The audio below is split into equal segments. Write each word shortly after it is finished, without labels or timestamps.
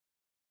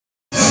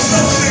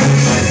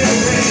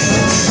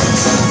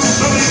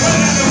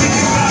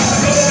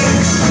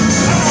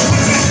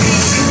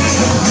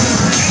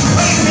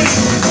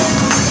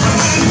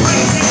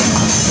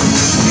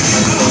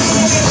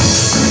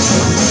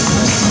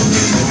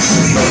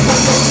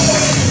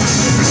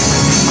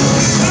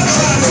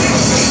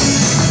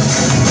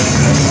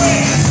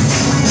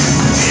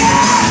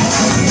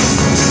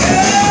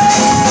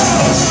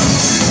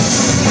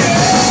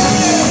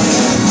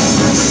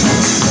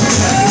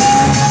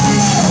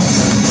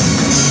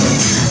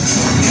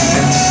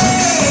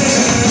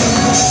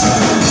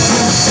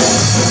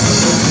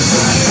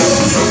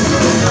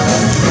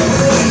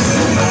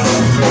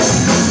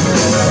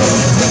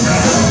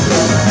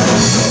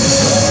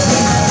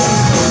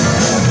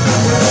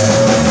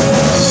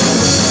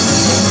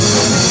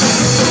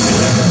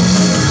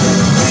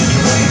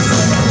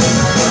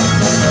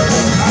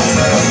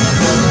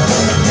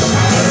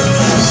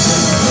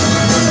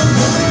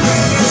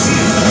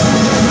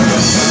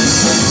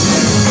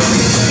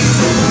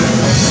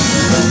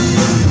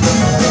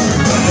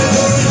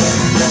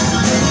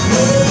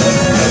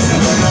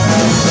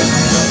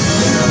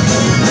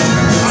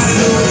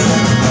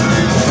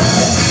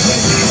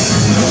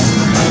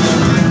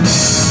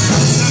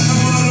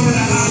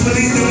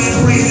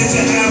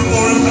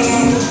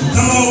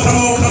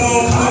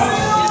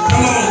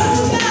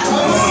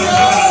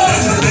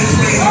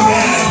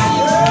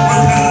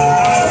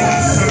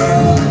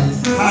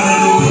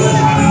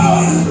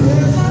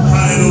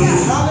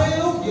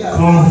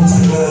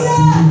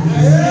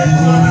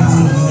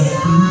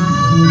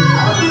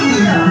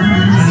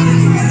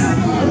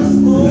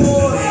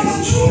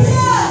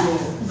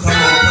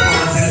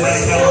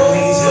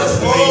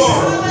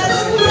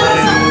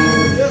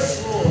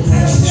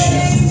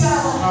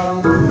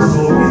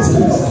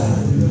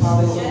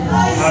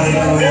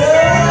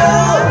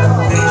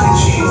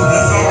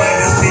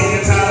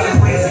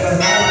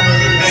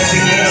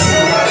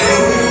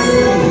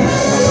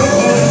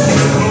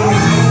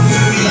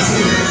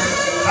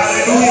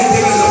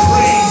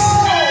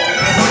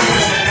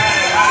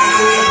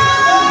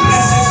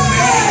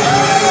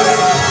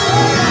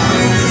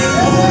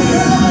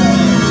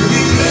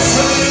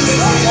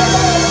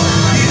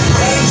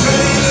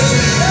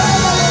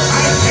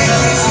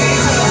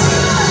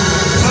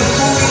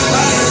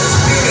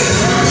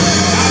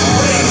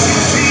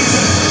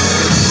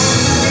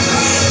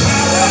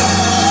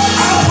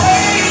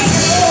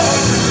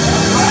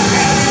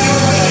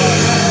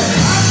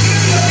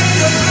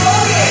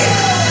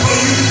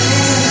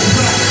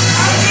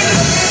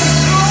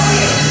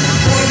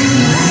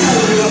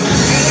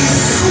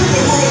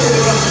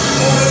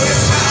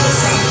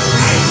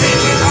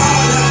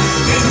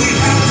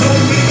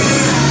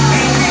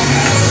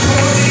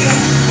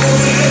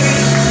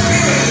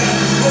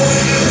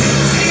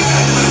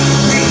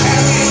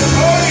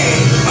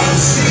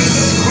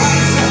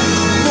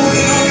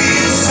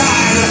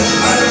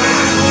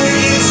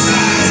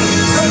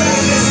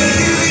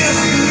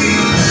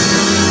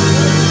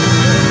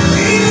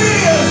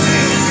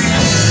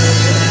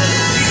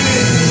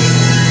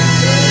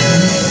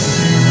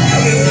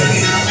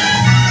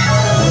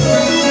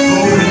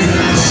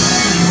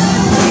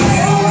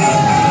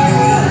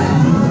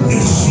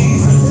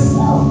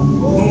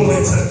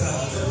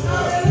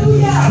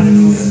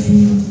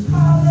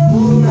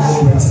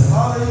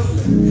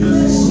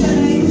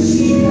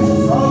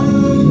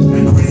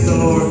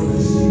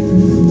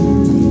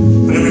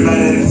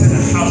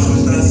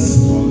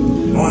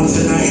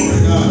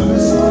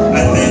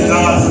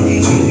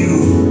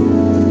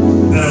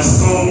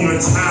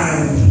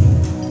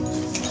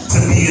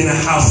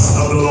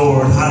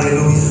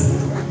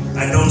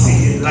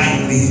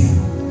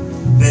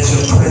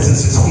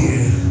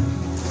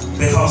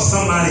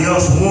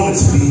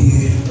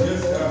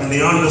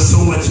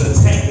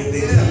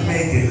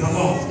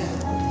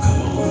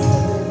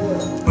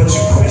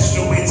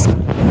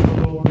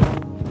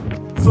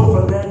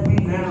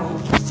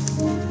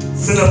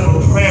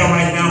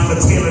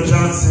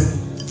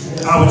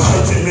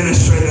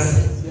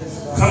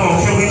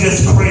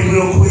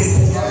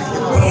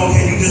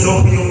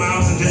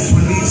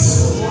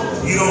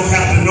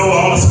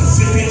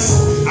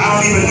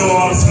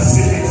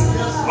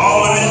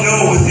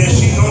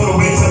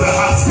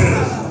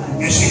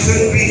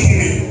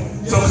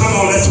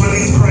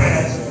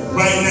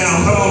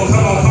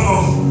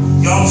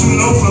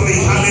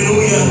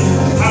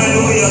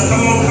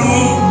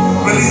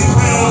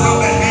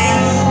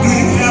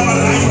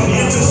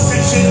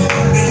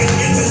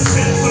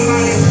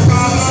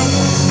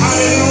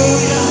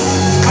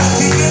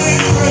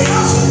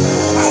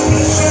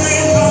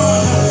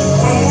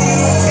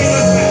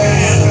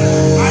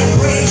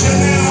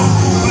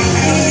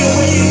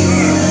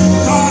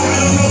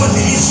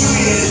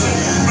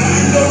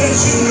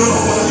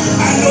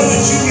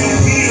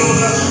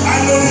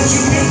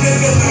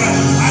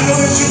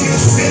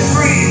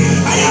Free.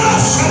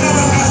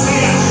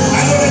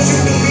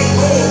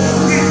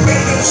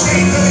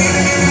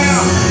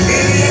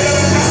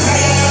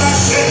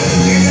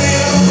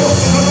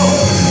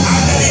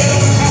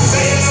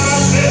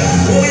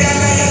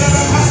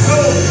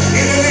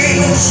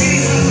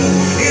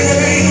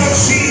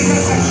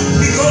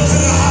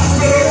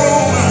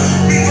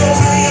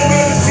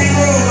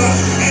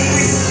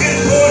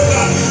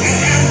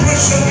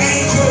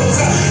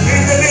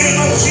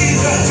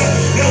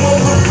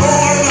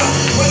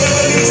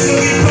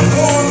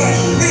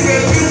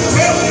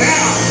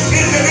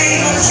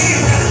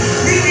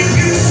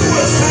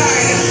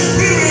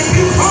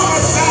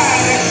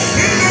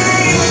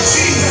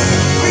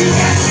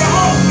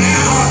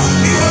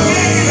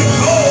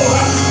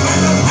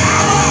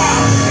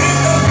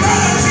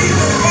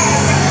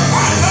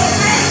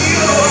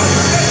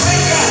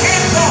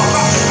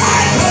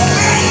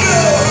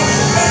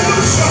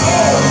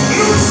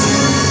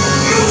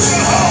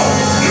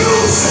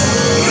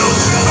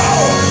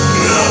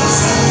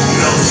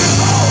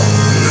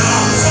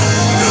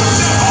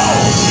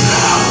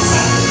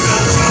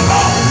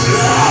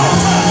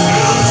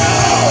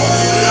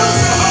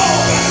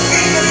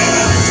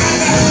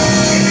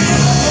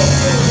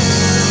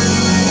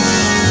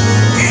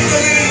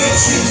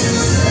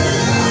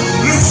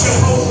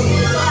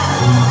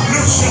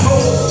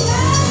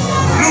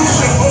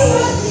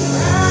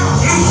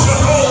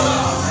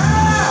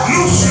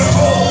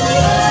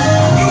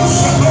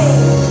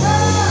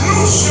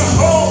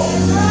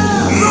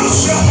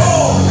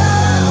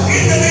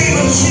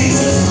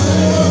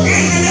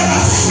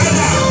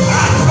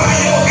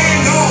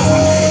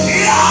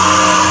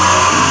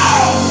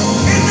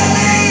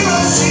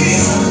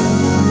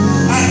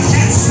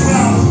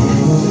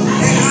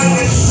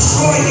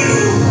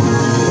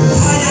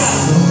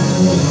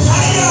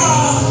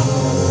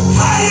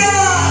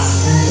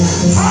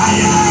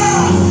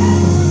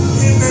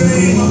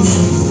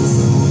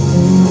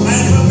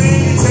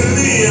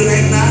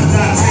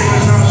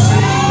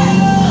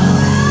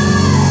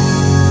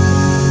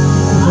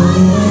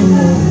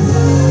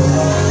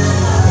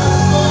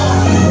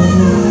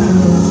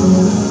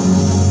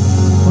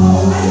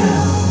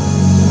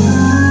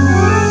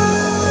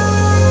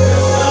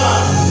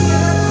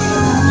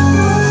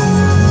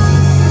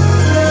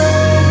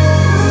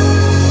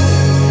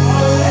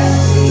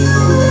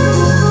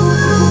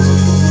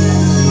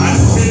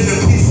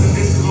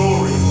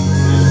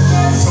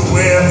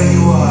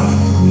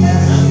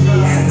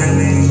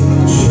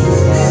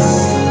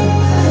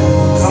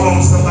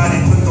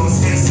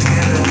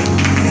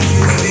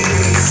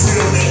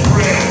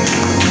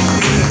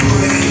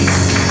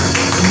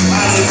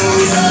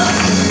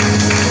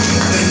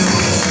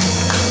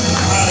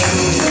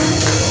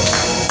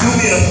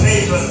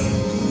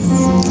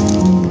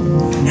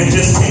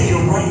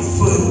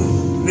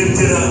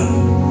 it up.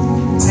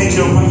 Take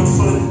your right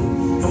foot,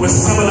 and we're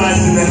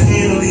symbolizing the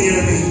hand of the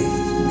enemy.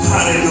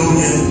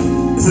 Hallelujah.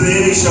 So the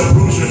enemy shall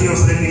bruise your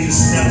heels, so they need you to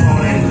step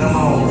on it. Come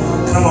on.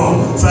 Come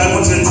on. So I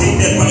want you to take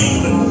that right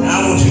foot, and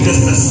I want you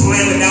just to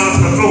slam it down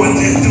to the floor and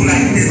just do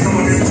like this. Come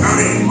on, just turn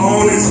it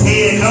on his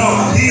head. Come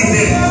on. He's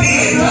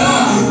defeated.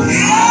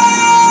 Yeah.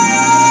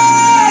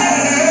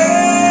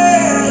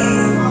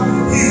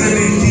 He's a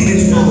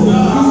defeated foe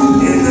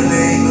in the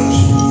name of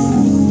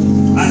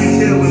Jesus. I can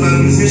tell when my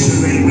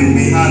musicians ain't with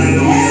me.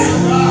 Hallelujah.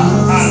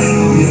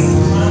 Hallelujah.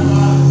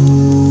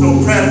 So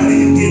prayerfully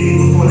you get me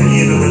before the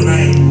end of the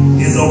night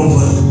is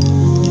over.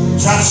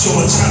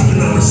 Joshua chapter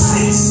number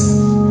 6,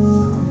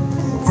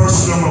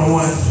 verse number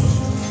 1.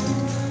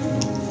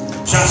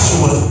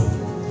 Joshua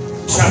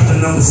chapter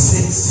number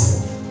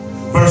 6,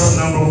 verse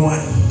number 1.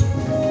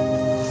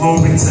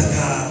 Glory to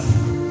God.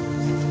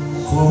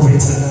 Glory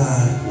to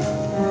God.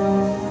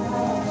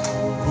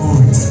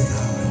 Glory to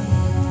God.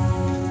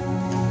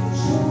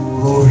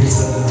 Glory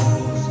to God.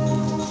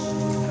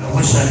 I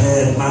wish I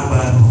had my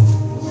Bible.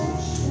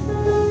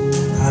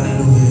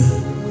 Hallelujah.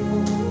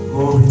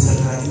 Glory to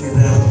God. Give me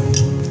that one.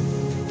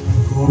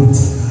 Glory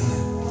to God.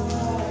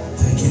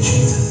 Thank you,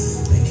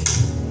 Jesus. Thank you.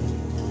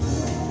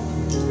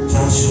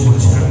 Joshua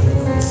chapter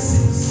number 6.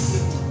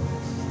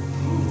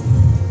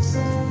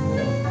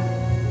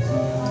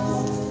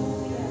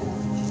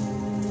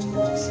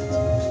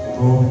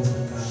 Glory to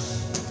God.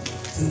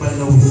 Does anybody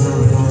know we serve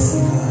an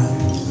awesome God?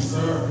 Yes,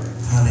 sir.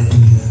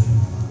 Hallelujah.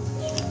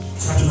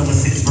 Chapter number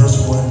 6, verse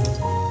 1.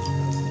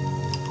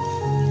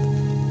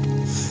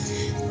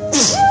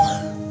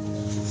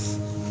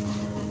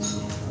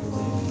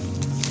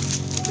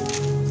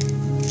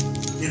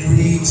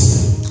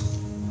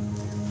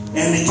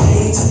 And it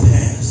came to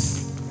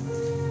pass.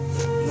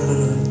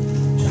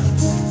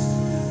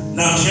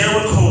 Now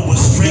Jericho was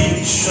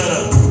straitly shut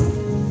up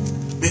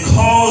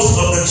because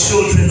of the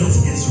children of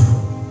Israel.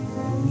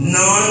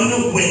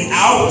 None went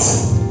out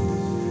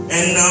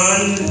and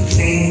none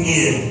came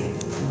in.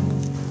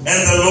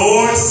 And the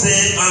Lord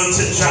said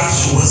unto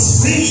Joshua,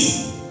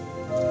 see.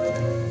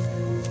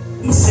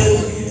 Let me say it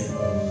again.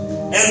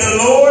 And the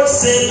Lord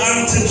said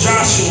unto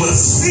Joshua,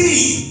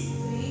 see,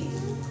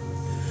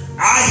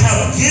 I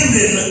have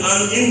given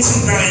into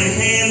thine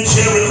hand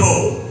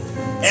Jericho,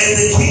 and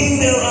the king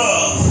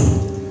thereof,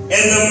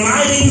 and the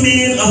mighty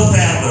men of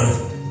valor.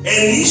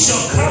 And ye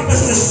shall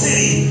compass the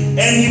city,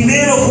 and ye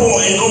men of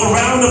war, and go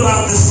round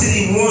about the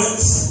city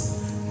once.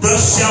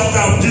 Thus shalt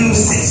thou do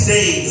 6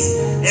 days.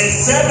 And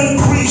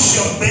 7 priests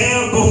shall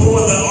bear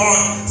before the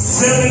ark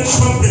 7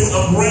 trumpets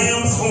of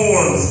ram's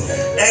horns.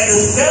 And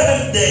the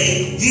 7th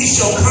day ye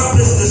shall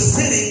compass the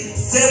city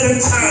 7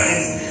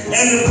 times.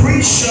 And the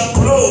priest shall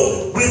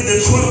blow with the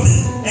trumpet,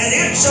 and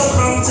it shall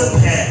come to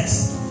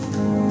pass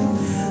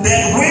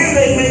that when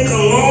they make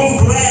a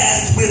long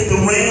blast with the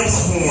ram's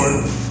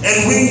horn, and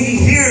when ye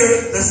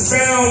hear the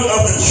sound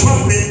of the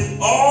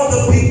trumpet, all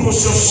the people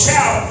shall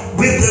shout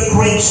with a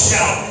great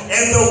shout,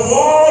 and the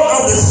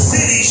wall of the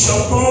city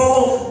shall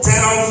fall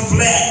down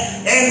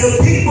flat, and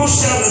the people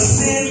shall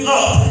ascend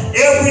up,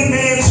 every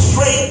man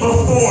straight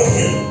before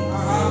him.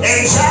 And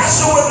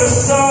Joshua the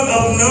son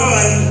of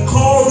Nun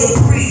called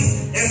the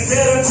priests, and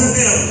said unto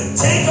them,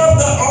 take up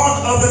the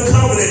ark of the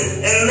covenant,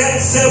 and let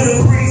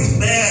 7 priests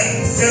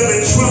bear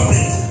 7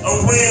 trumpets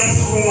of ram's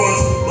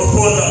horns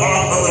before the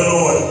ark of the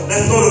Lord.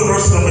 Let's go to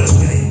verse number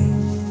 20.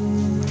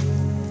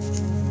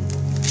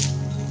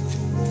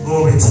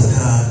 Glory to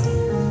God.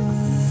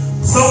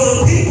 So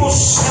the people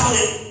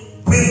shouted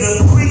when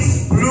the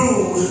priests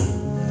blew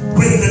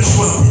with the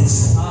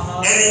trumpets.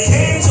 And it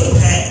came to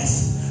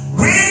pass,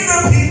 when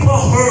the people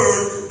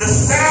heard the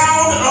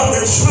sound of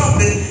the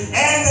trumpet,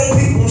 and the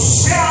people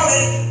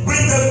shouted with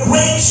a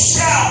great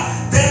shout,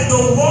 that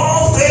the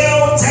wall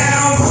fell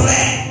down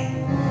flat.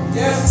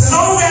 Yes,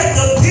 so that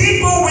the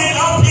people went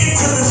up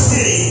into the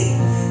city,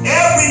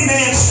 every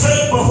man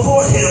straight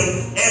before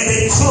him, and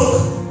they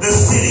took the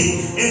city.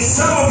 In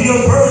some of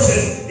your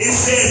versions, it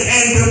says,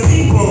 and the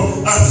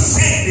people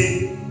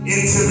ascended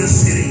into the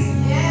city.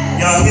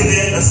 Yes. Y'all hear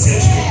that?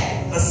 Ascension.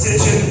 Yes.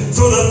 Ascension.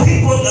 So the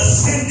people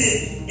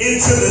ascended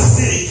into the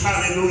city.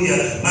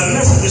 Hallelujah. My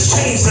message has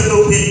changed a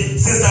little bit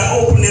since I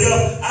opened it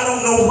up. I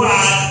don't know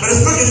why, but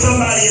let's look at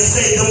somebody and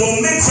say, the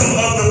momentum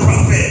of the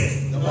prophetic.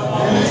 The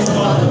momentum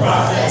of the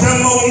prophetic. The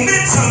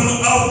momentum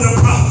of the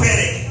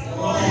prophetic. The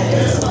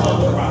momentum of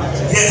the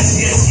prophetic. Yes,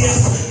 yes, yes.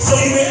 So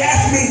you may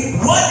ask me,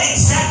 what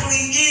exactly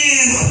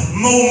is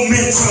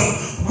momentum?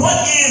 What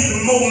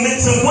is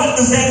momentum? What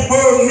does that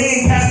word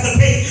mean, Pastor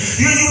Pace?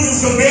 You're using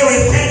some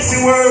very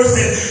fancy words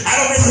that I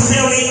don't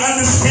necessarily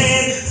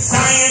understand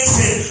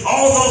science and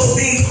all those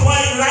things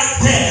quite like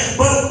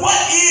that. But what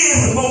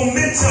is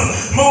momentum?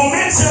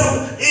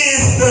 Momentum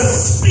is the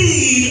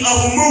speed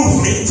of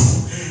movement.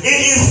 It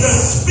is the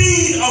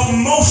speed of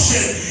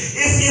motion.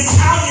 It is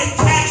how you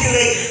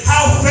calculate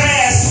how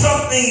fast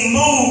something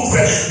moves.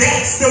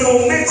 That's the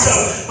momentum.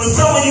 For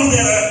some of you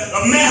that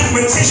are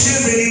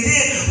mathematicians and you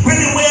did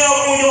really well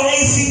on your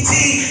ACT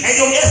and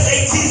your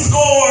SAT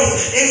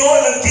scores in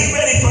order to get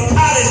ready for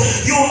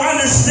college, you'll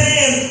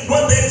understand what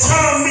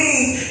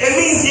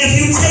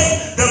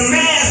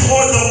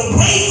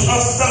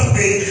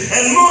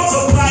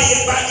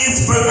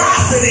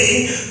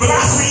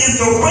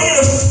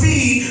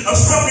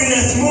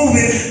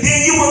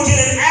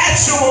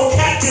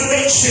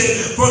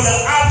for the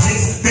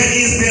objects that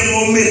is their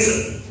momentum.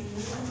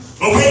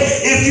 Okay?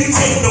 If you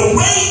take the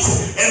weight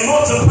and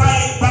multiply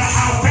it by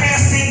how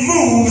fast it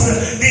moves,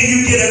 then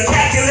you get a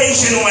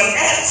calculation or an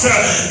answer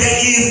that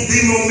is the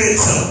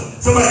momentum.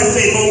 Somebody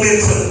say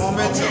momentum.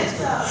 Momentum.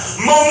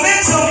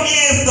 Momentum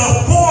is the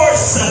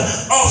force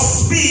of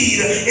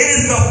speed. It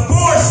is the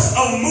force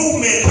of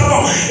movement. Come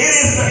on. It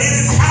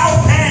is how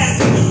fast,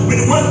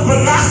 with what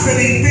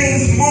velocity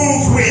things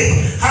move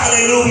with.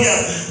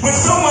 Hallelujah. When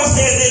someone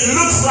says it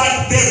looks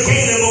like they're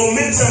gaining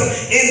momentum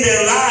in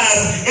their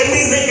lives, it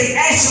means they can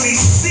actually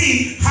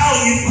see how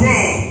you've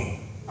grown.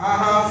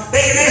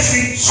 They can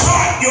actually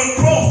chart your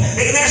growth.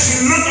 They can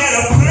actually look at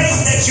a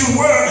place that you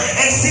were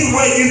and see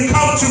where you've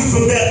come to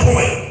from that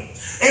point.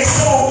 And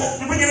so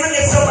we can look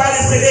at somebody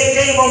and say they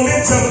gained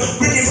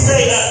momentum. We can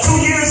say 2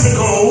 years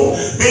ago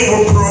they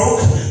were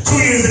broke.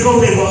 2 years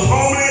ago they were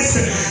homeless.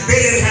 They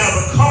didn't have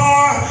a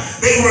car.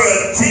 They were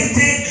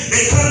addicted.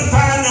 They couldn't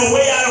find their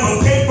way out of a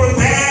paper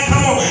bag.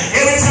 Come on.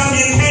 Every time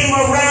you came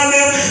around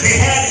them, they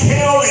had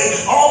hell and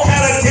all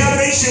kind of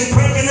damnation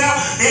breaking out.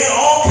 They had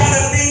all kind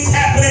of things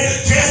happening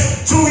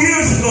just 2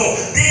 years ago.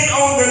 Then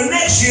on the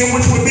next year,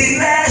 which would be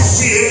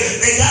last year,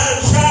 they got a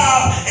job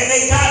and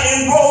they got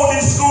enrolled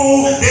in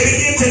school. They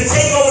began to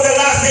take over their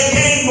lives. They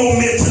gained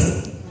momentum.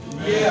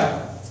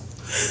 Yeah.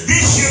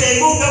 This year they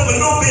moved up a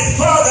little bit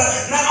further.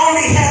 Not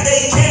only had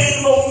they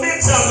gained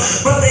momentum,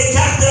 but they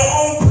got their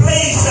own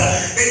place.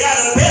 They got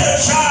a better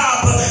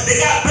job. They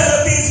got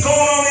better things going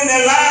on in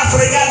their lives, so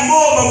they got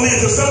more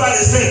momentum.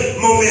 Somebody say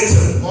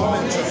momentum.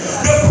 Momentum.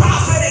 The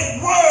prophetic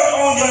word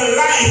on your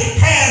life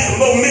has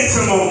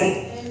momentum on it.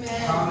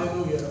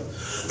 Hallelujah.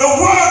 The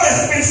word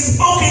that's been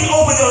spoken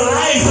over your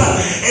life,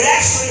 it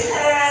actually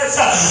has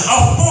a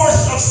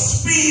force of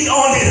speed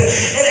on it.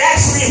 It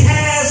actually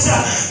has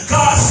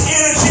God's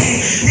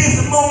energy,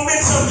 his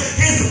momentum,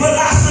 his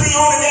velocity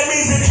on it. That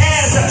means it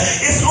has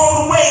its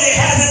own weight. It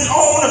has its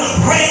own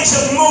range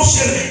of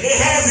motion. It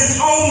has its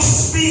own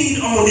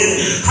speed on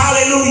it.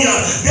 Hallelujah.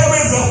 There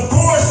is a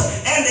force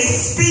and a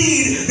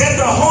speed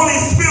that the Holy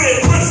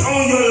Spirit puts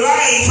on your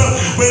life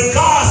when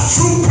God's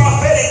true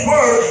prophetic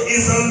word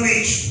is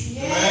unleashed.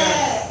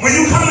 Yeah. When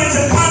you come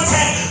into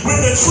contact with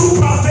the true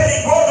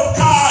prophetic word of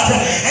God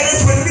and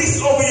it's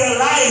released over your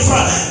life,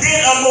 then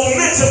a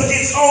momentum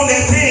gets on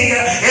that thing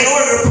in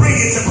order to bring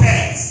it to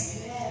pass.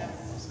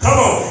 Come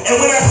on. And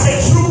when I say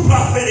true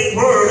prophetic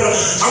word,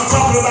 I'm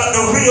talking about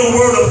the real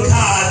word of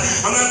God.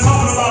 I'm not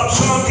talking about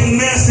junk and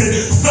mess and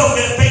stuff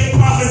that fake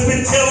prophets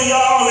been telling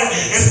y'all and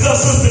stuff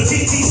Sister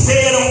TT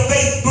said on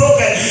Facebook.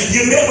 And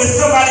you met with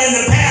somebody in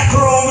the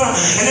bathroom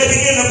and they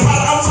begin to pop.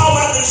 I'm talking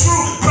about the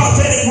true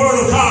prophetic word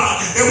of God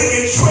that we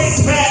can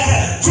trace back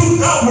to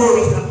the word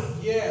of God.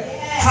 Yeah.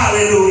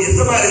 Hallelujah.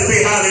 Somebody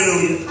say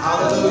hallelujah.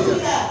 Hallelujah.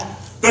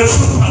 The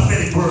true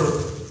prophetic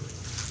word.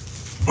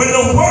 When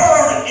the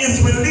word is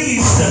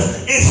released,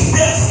 it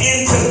steps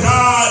into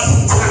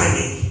God's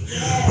timing.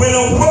 When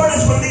a word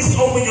is released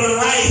over your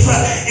life,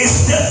 it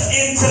steps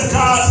into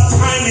God's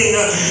timing.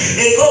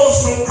 It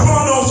goes from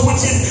chronos,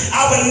 which is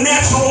our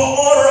natural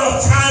order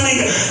of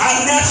timing, our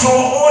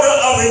natural order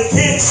of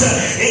events.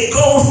 It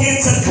goes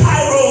into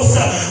kairos,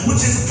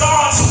 which is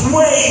God's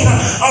way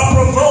of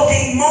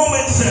provoking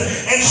moments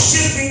and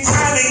shifting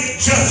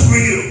timing just for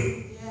you.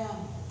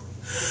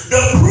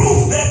 The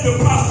proof that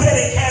the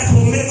prophetic has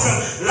momentum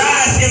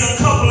lies in a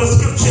couple of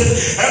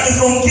scriptures. I'm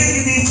just going to give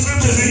you these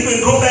scriptures and you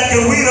can go back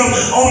and read them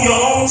on your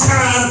own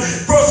time.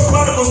 1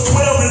 Chronicles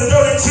 12 and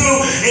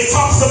 32, it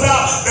talks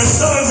about the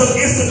sons of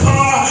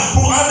Issachar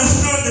who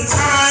understood the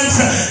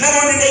times. Not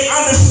only did they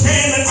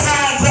understand the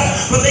times,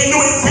 but they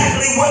knew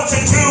exactly what to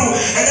do.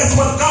 And that's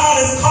what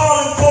God is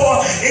calling for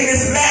in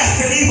this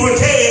last and evil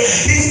day.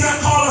 He's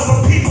not calling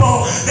for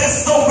people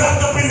that's so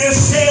wrapped up in their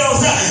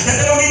shells that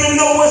they don't even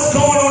know what's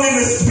going on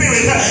in the spirit.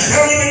 They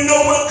don't even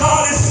know what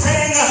God is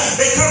saying.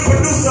 They couldn't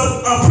produce a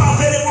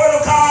prophetic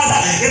word of God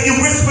if you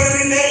whisper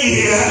it in their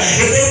ear.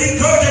 If they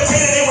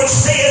regurgitated, they would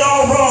say it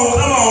all wrong.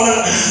 Come on.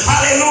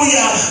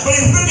 Hallelujah. But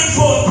he's looking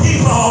for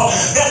people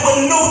that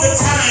will know the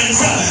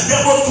times,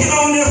 that will get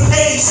on their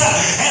face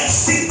and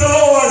seek the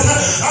Lord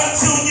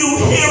until you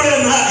hear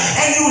him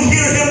and you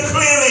hear him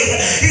clearly.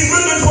 He's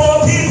looking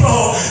for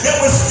people that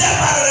will step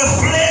out of their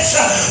flesh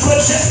for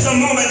just a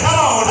moment. Come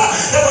on.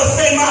 That will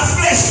say, my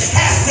flesh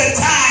has to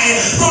die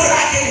so that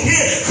I can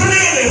hear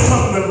clearly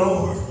from the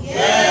Lord.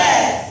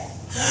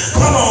 Yes.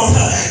 Come on.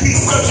 He's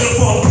searching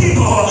for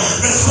people,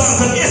 the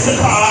sons of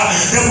Issachar,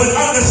 that would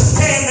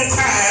understand the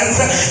times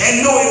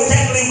and know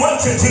exactly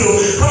what to do.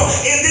 Come on.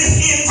 In this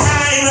end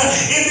time,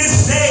 in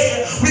this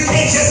day, we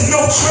can't just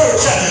know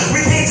church.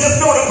 We can't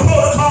just know the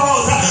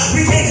protocols.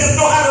 We can't just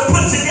know how to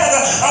put together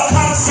a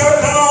concert.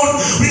 Come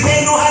on. We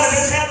can't know how to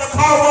just have a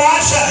car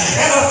wash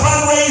and a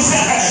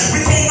fundraiser.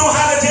 We can't know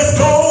how to just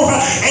go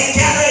and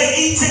gather and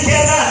eat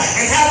together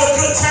and have a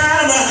good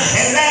time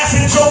and laugh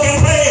and joke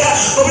and play.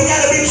 But we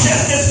got to be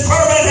just as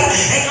fervent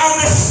and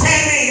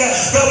understanding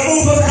the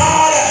move of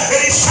God that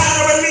he's trying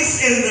to release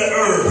in the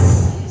earth.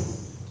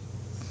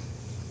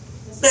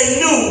 They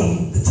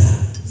knew the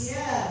times.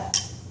 Yeah.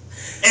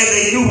 And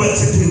they knew what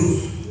to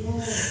do.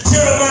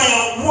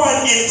 Jeremiah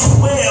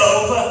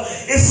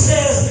 1:12, it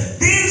says,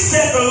 then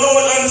said the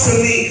Lord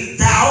unto me,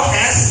 thou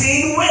hast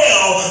seen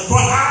well,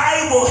 for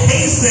I will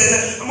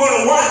hasten, I'm going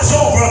to watch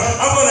over,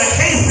 I'm going to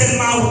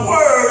hasten my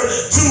word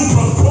to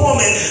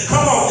perform it.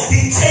 Come on,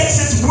 he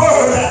takes his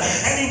word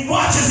and he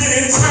watches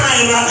it in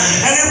time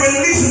and he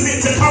releases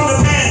it to come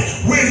to pass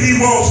when he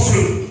wants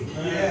to.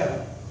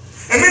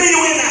 And many of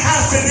you in the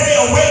house today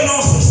are waiting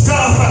on some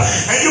stuff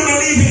and you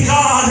believe in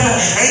God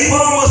and you've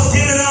almost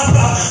given up.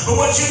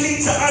 But what you need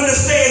to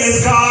understand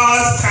is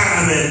God's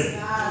timing.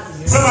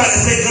 Somebody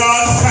say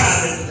God's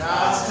timing.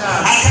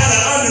 I got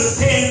to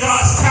understand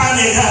God's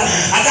timing.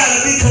 I got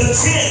to be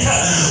content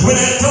when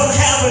I don't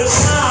have a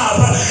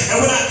job and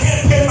when I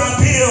can't pay my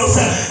bills.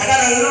 I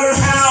got to learn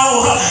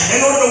how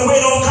in order to wait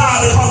on God,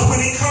 because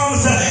when he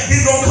comes,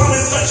 he's going to come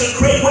in such a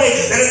great way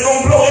that it's going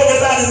to blow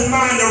everybody's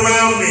mind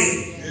around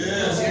me.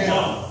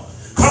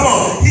 Come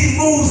on, he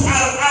moves out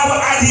of our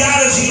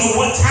ideology of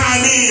what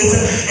time is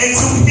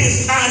into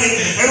his timing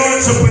in order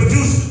to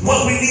produce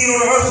what we need on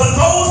the earth. For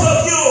those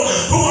of you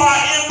who are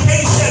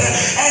impatient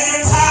and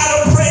you're tired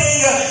of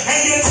praying and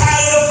you're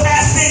tired of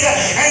fasting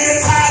and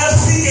you're tired of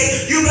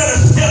seeking, you better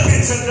step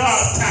into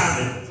God's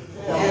timing.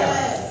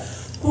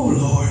 Oh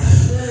Lord,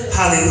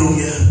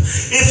 hallelujah.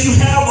 If you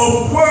have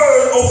a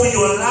word over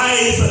your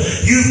life,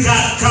 you've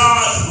got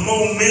God's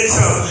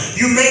momentum.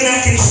 You may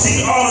not can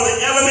see all of the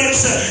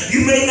elements.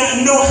 You may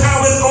not know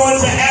how it's going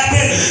to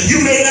happen.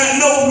 You may not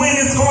know when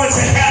it's going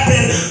to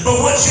happen. But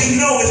what you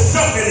know is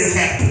something is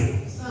happening.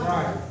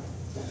 Right.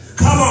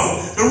 Come on.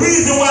 The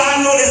reason why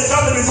I know that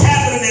something is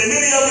happening in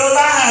many of your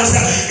lives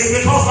is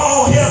because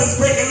all hell is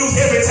breaking loose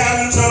every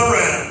time you turn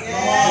around.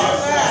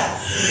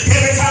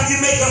 Every time you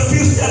make a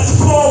few steps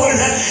forward,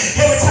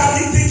 every time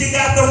you think you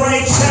got the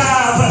right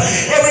job,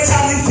 every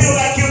time you feel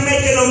like you're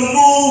making a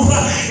move,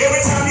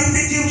 every time you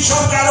think you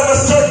jumped out of a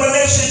certain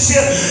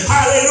relationship,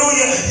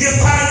 hallelujah, you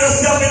find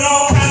yourself in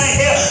all kind of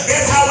hell.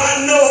 That's how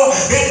I know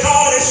that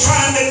God is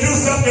trying to do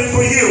something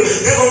for you.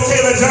 There goes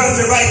Taylor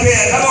Johnson right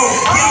there. Come on,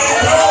 give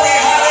him glory,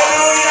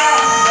 hallelujah.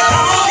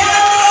 Come on, give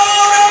him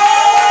glory.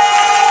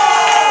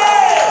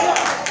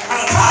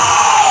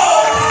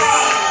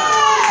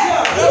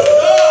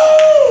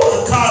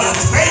 God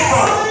is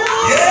faithful.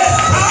 Yes,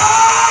 God.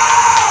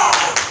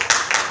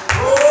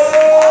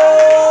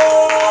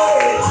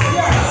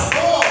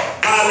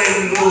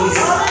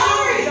 Hallelujah.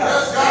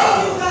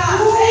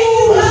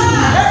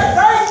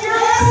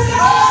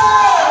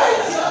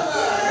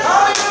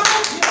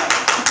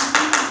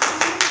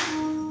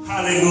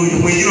 Hallelujah.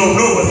 When you don't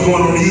know what's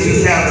going on, you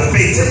just have the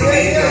faith to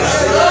believe God.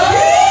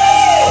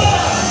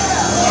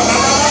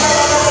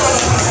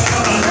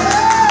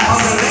 On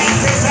the last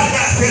text I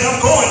got said, I'm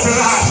going to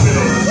the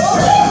hospital.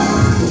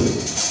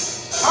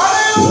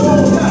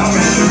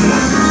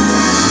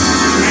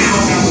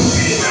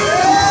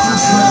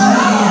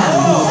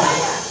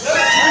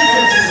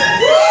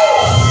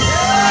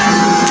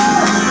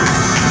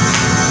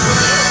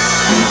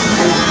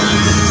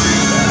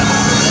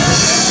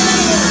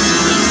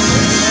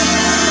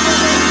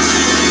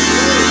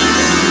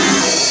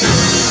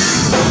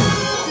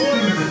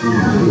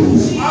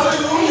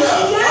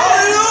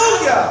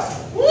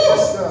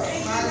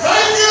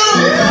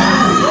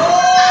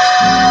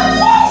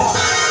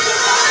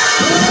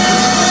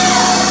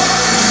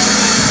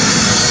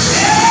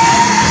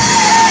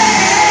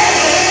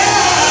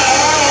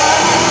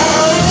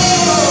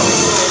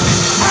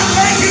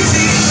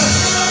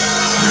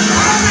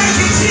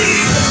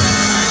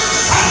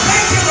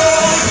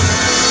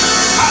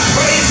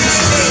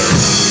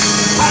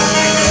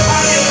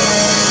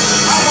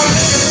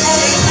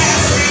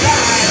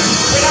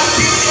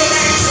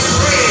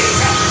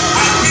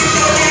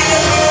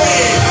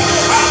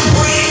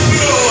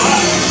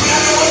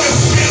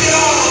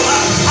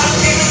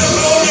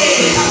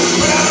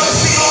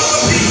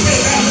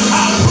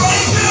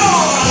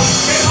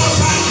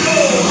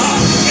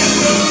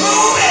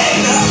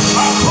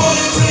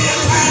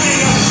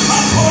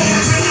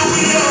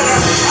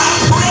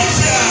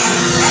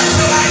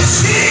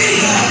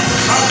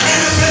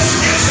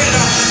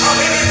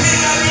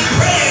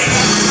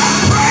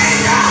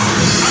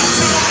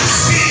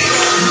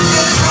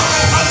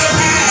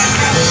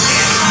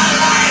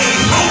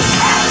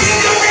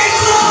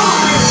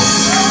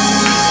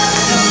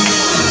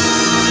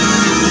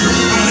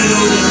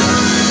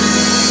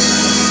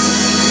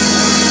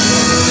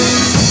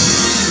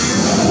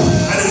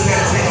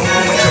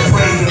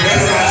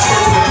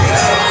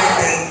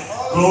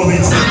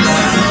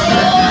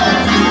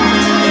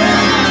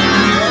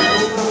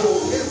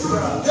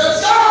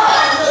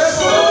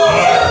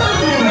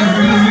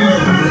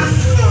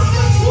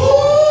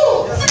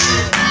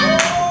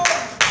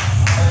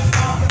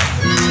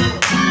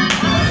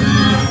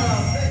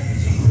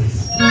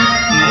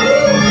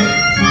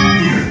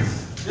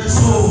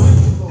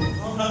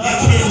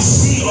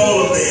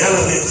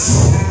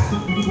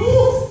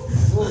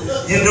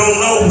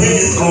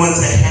 going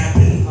to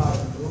happen.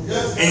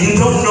 And you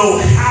don't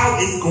know how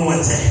it's going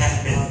to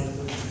happen.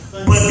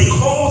 But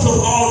because of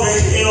all the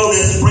hell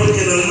that's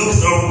breaking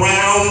loose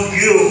around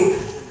you,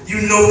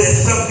 you know know that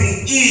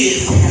something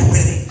is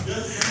happening.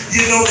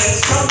 You know that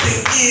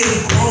something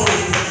is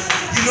growing.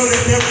 You know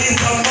that there is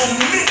a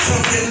momentum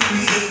that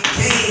being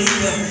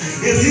gained.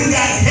 If you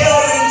got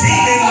hell and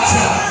demons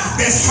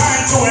that's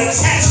trying to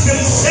attach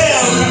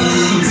themselves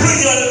to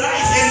your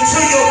life and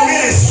to your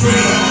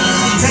ministry,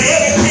 to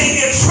everything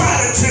you try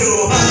to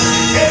do,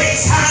 every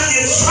time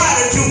you try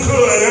to do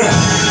good,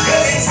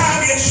 every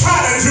time you try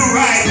to do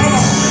right,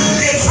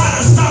 you try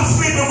to stop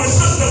sleeping with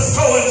sister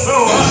so-and-so,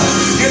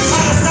 you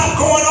try to stop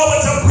going over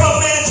to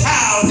brother man's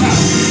house,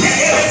 and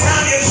every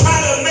time you try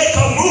to make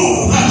a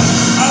move,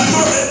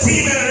 another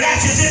demon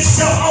latches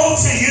itself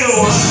onto you.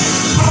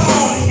 Come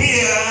on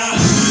here.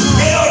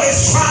 Hell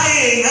is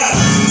trying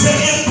to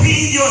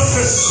impede your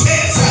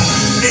success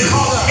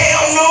because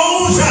hell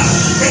knows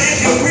that if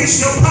you reach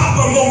your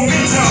proper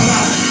momentum,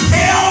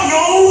 hell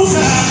knows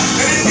that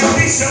if you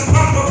reach your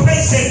proper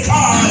place in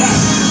God,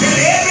 that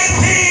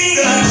everything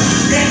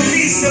that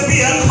needs to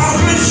be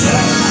accomplished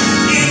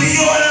in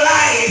your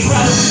life,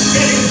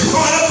 that is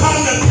going to come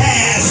to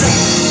pass.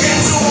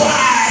 That's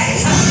why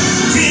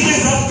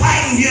demons are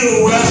fighting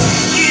you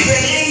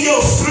even in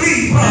your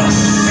sleep.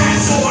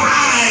 That's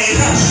why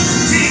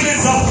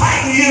demons are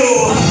fighting you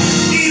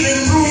even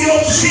through your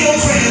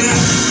children.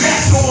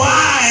 That's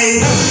why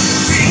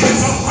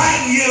demons are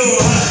fighting you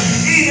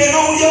even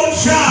on your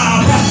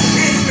job.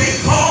 It's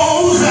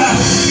because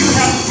you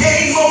have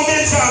gained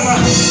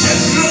momentum.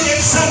 Just look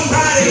at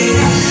somebody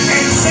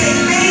and say,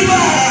 neighbor,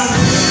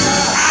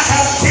 I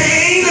have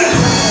gained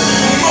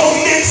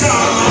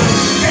momentum.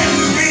 That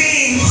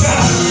means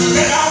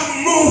that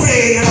I'm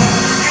moving and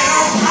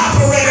I'm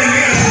operating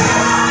in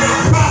the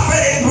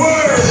prophetic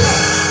word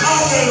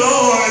of the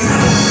Lord.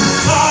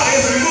 God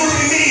is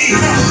moving me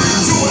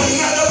to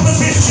another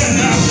position.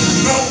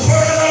 The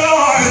word of the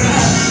Lord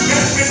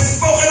that's been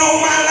spoken on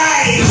my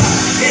life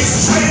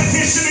is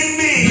transitioning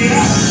me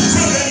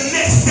to the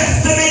next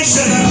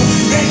destination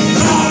that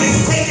God is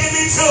taking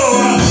me to.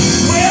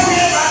 Where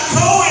am I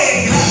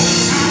going?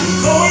 I'm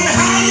going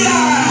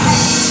higher.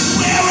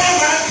 Where am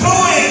I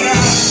going?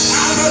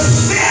 I'm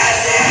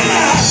ascending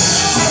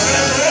to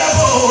the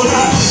level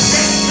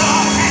that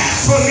God has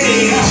for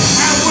me.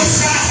 I wish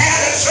I had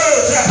a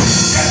church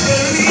that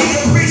believed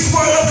the preached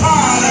word of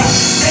God,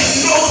 that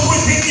knows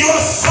within your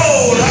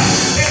soul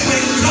that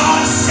when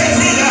God says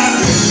it,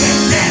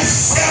 that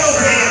settles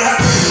it.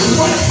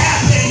 What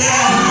happened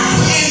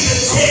in the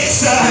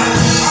text?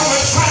 I'm going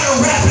to try to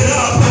wrap it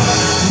up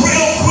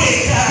real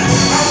quick.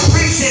 I'm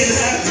preaching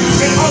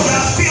because I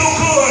feel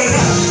good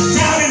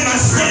down in my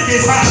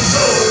sanctified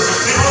soul,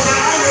 because I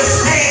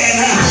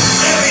understand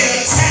every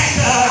attack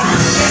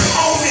that's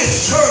on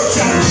this church.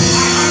 I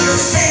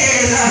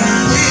understand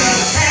the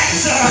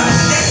attacks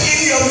that's in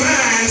your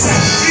minds.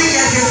 You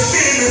guys just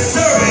sit in the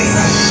service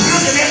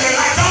looking at me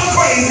like I'm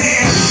crazy.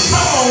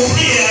 Come on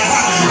here.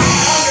 I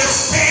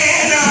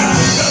understand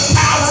the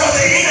power of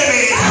the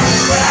enemy,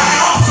 but I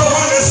also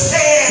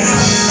understand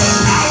the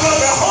power of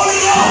the Holy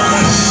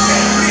Ghost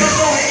that lives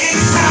on the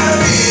inside of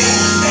me.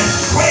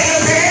 That's greater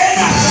than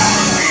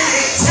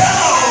any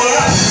devil.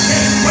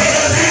 That's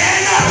greater than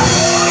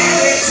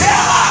any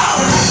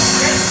devil.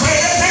 That's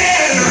greater than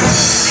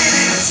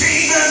any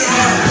demon.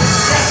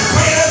 That's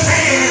greater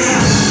than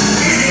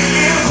any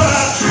imp.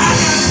 I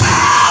got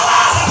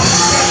power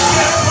to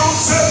step on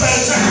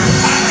serpents.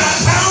 I got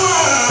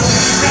power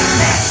to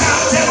cast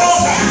out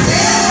devils. I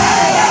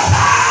got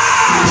power.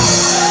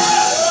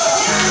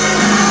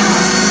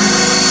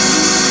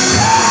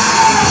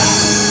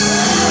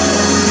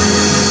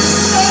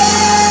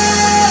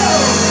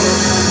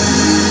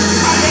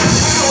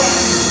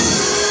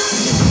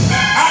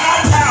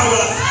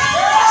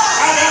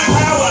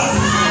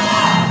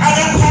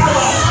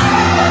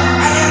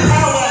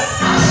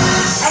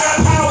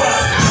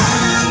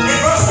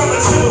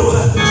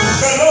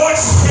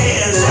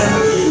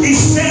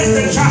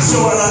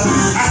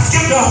 I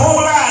skipped a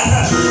whole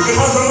lot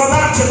because I'm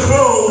about to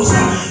close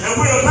and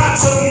we're about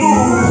to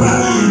move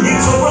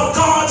into what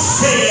God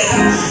said.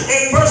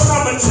 In verse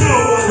number 2,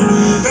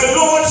 the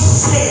Lord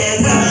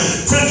said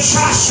to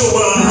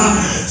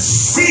Joshua,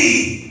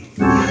 see.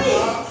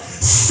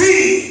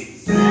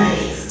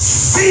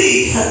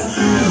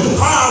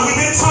 We've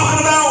been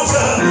talking about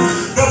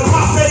the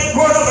prophetic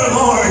word of the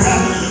Lord.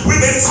 We've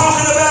been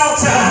talking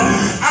about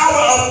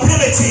our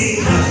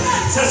ability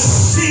to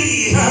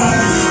see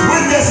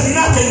when there's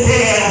nothing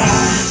there,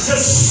 to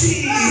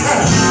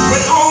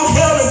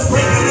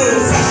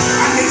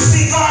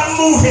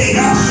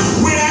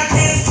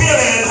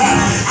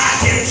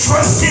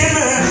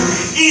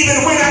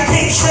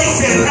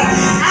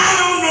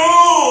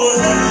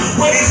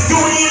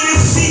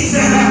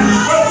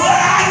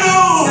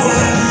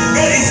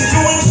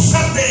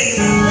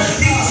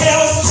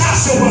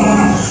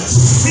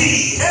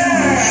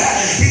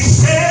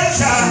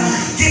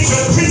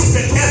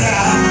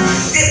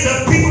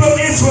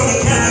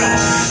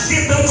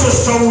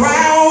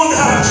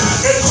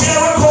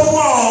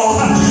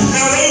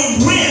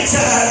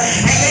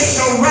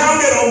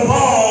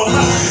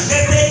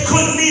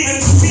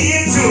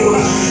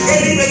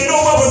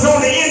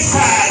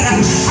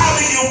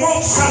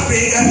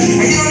and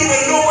you don't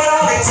even know what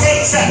all it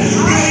takes.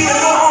 You don't even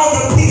know all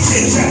the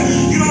pieces.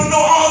 You don't know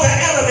all the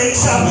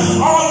elements.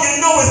 All you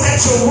know is that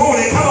you're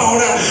wanted. Come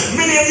on.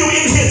 Many of you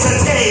in here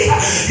today,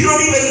 you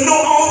don't even know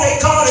all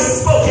that God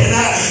has spoken.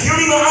 You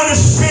don't even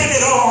understand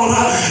it all.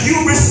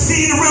 You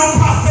receive real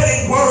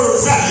prophetic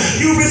words.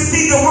 You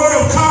receive the word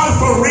of God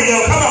for real.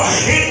 Come on.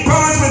 It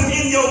burns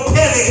within your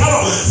belly. Come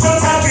on.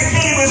 Sometimes you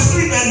can't even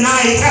sleep at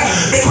night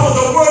because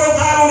the word of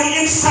God on the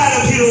inside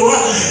of you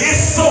is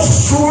so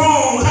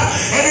strong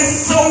and it's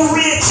so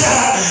rich.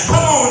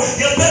 Come on.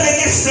 Your belly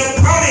gets to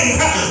burning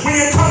when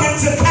you come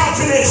into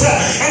countenance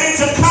and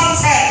into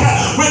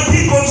contact with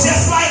people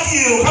just like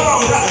you. Come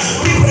on.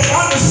 People that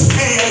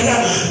understand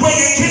where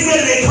you're getting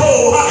ready to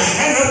go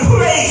and the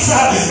place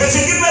that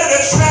you're getting ready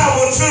to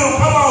travel to.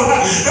 Come on.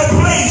 The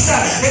place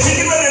that you're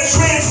getting ready to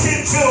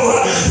transit to.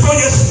 So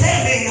you're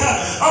standing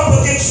up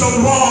against a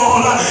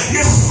wall.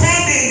 You're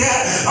standing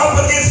up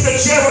against the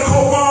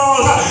Jericho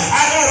wall.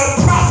 I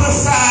gotta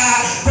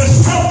prophesy to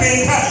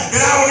something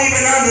that I don't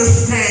even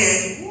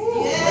understand.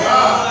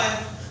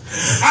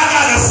 I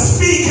gotta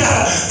speak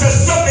to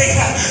something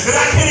that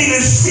I can't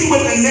even see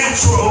with the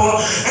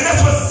natural. And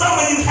that's what some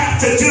of you have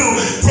to do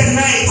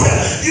tonight.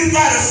 You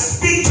gotta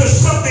speak to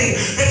something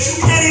that you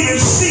can't even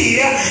see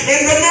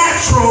in the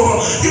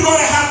natural. You're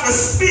gonna have to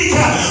speak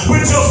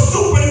with your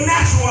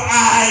supernatural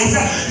eyes.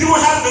 You're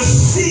gonna have to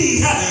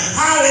see,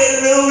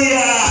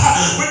 hallelujah,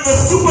 with the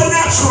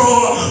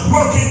supernatural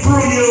working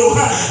through you.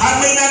 I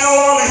may not know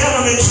all the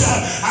elements.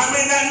 I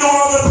may not know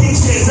all the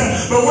pieces.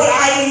 But what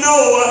I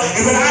know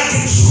is that I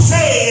can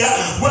say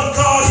what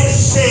God has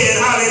said.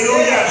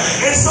 Hallelujah.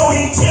 And so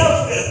he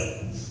tells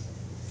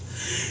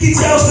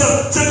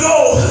them to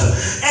go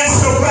and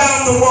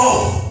surround the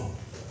wall.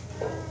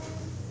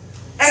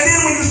 And then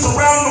when you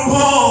surround the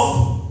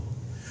wall,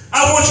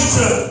 I want you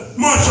to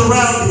march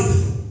around it.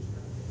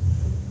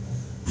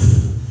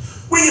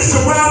 When you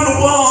surround the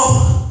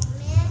wall,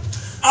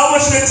 I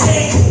want you to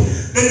take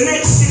the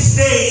next 6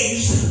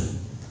 days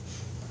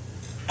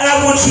and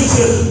I want you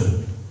to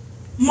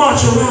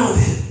march around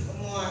it.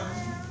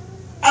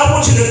 I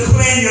want you to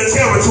claim your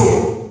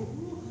territory.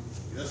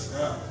 Yes,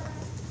 sir.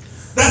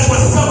 That's what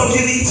some of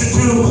you need to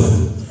do.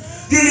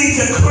 You need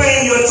to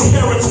claim your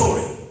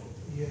territory.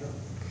 Yeah.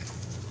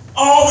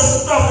 All the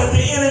stuff that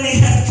the enemy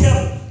has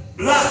kept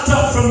locked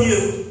up from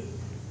you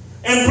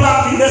and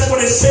blocked you. That's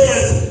what it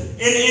says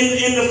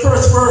in the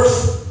first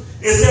verse.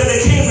 It said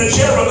they came to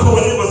Jericho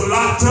and it was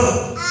locked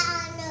up.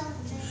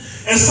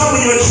 And some of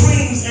your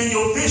dreams and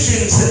your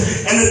visions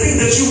and the things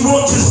that you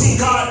want to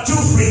see God do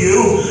for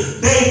you,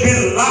 they've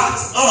been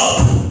locked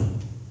up.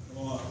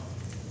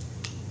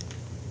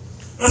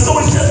 And so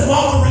it says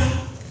walk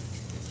around.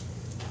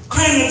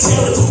 Claim your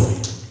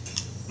territory.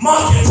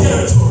 Mark your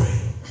territory.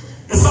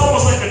 It's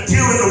almost like a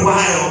deer in the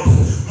wild.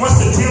 Once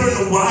the deer in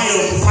the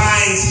wild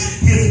finds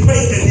his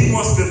place that he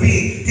wants to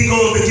be, he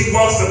goes and he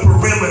walks the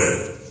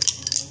perimeter.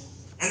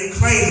 And he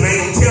claims it. I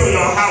ain't gonna tell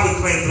y'all how he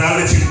claims it. I'll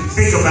let you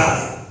think about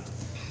it.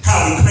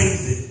 How he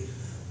claims it.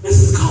 This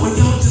is going,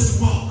 y'all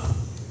just walk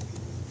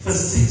for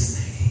 6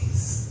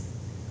 days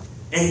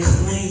and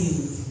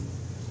claim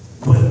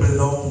what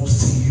belongs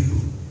to you.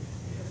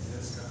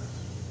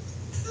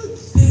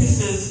 Then he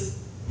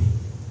says,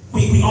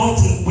 we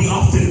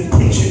often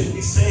preach it.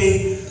 We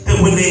say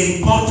that when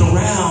they walked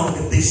around,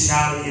 if they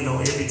shouted,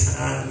 every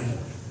time.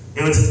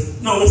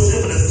 No, it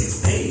said for the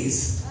 6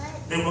 days,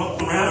 they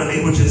walked around and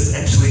they were just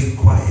actually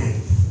quiet.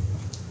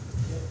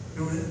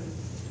 Remember that?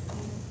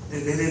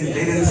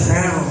 They didn't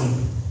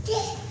sound.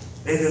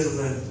 They just was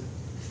like,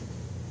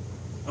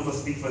 I'm going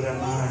to speak for their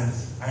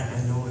minds. I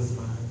know it's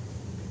mine.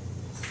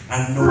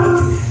 I know I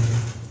can have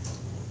it.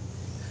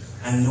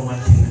 I know I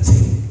can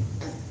attain it.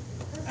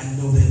 I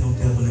know that no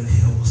devil in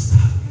hell will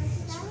stop me.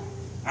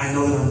 I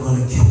know that I'm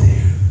going to get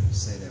there.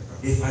 Say that, bro.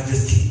 If I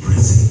just keep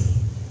pressing.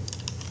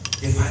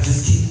 If I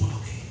just keep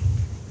walking.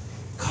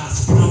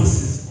 God's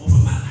promises over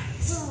my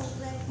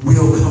life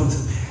will come to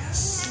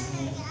pass.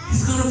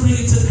 He's going to bring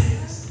it to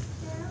pass.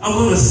 I'm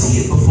going to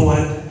see it before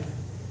I die.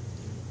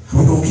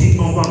 We're going to keep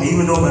on walking.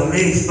 Even though my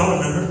legs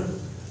starting to hurt,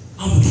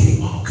 I'm going to keep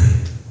walking.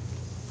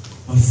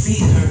 My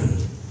feet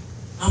hurt.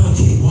 I'm going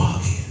to keep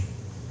walking.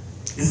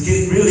 It's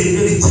getting really,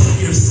 really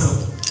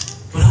tiresome.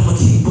 But I'm going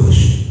to keep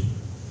pushing.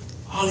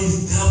 All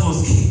these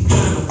devils keep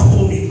trying to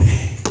pull me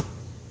back.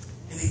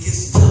 And it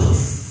gets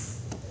tough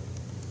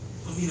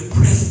for me to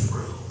press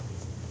through.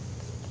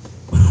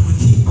 But I'm going to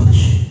keep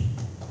pushing.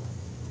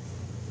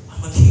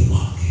 I'm going to keep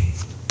walking.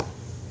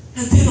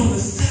 And then on the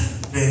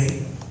 7th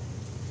day,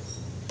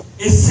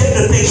 it said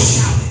that they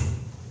shouted.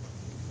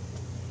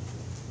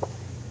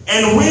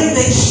 And when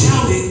they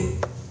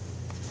shouted,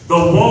 the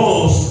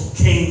walls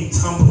came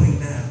tumbling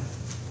down.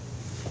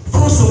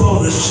 First of all,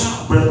 the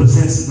shout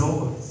represents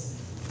noise.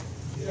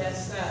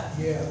 Yes, sir.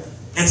 Yeah.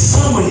 And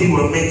some of you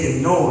are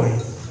making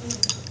noise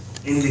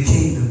in the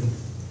kingdom.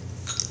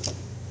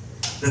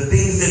 The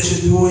things that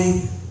you're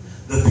doing,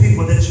 the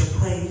people that you're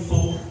praying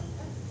for,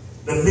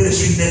 the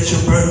ministry that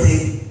you're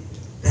birthing,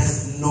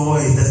 that's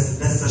noise.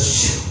 That's a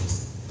shout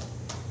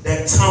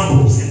that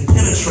tumbles and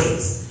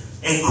penetrates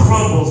and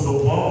crumbles the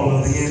wall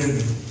of the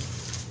enemy.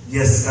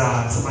 Yes,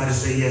 God. Somebody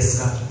say, yes,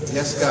 God.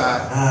 Yes,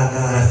 God. Ah,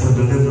 God, I feel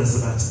deliverance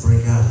about to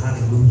break out.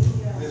 Hallelujah.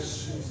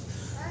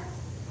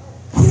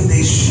 When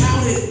they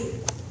shouted,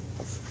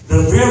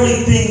 the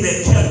very thing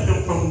that kept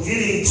them from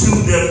getting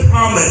to their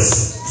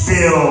promise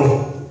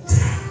fell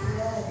down.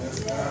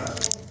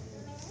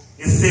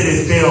 It said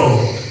it fell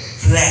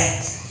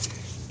flat.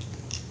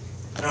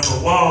 Now,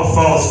 if a wall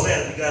falls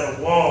flat, you got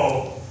a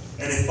wall,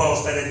 and it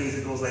falls flat, that means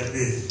it goes like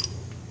this.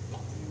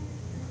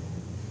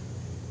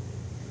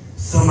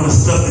 Some of the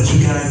stuff that you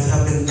guys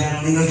have been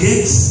battling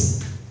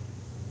against,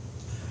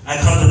 I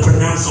come to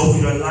pronounce over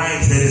your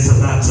lives that it's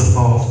about to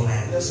fall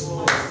flat.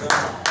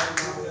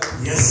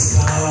 Yes,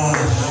 God.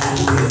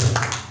 Hallelujah.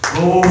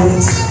 Glory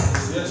to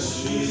God.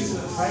 Yes,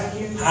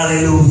 Jesus.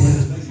 Hallelujah.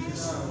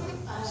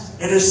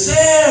 And it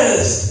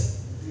says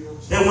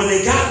that when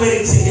they got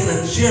ready to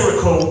enter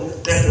Jericho,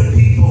 that the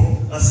people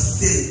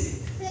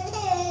ascended.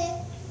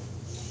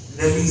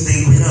 That means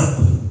they went up.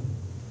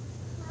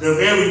 The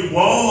very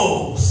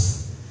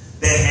walls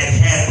that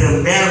had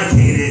them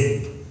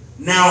barricaded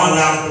now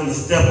allowed them to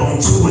step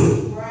onto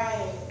it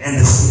and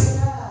descend.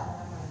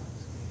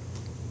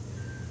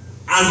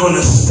 I'm going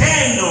to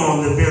stand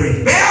on the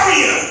very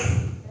barrier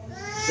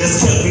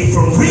that's kept me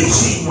from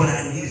reaching what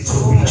I needed to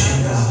reach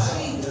in God.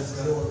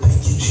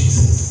 Thank you,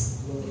 Jesus.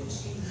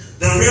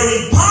 The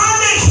very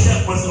bondage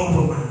that was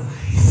over my life,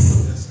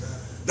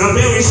 the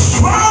very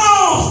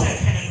struggles that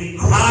had me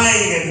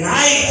crying at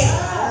night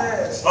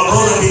are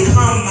going to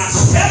become my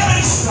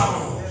stepping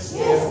stone.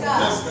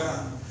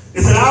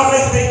 It said, I'll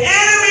make the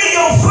enemy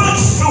your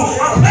footstool,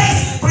 a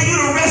place for you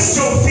to rest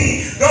your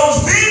feet.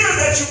 Those demons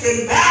that you've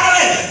been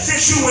battling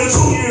since you were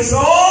 2 years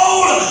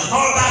old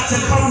are about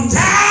to come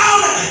down,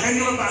 and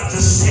you're about to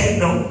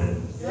stand on them.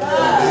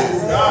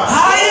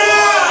 Higher!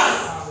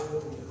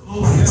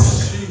 Oh,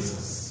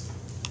 Jesus.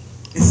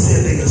 It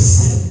said they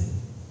ascended.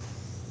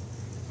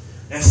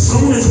 As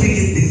soon as we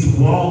get these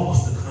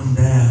walls to come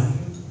down,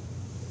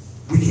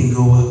 we can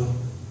go up.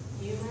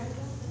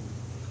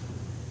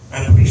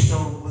 I preached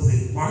on, was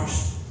it March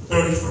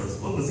 31st?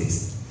 What was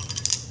Easter?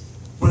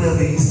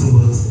 Whatever Easter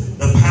was.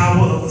 The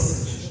power of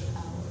ascension.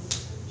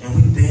 And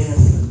we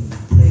danced and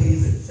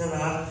praised and fell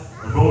out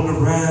and rolled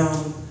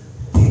around.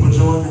 People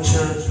joined the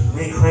church and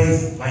went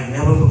crazy like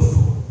never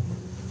before.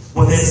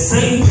 Well, that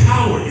same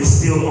power is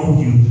still on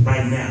you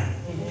right now.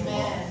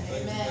 Amen.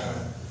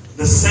 Amen.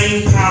 The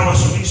same power,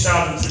 should we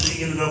shout until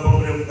she ended up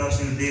over there, we thought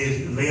she was dead,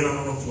 she was laying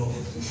on the floor.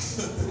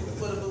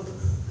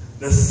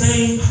 The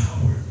same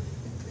power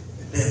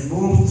that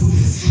moved through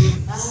the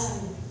streets,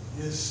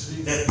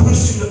 that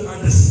pushed you to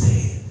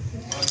understand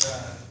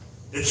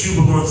that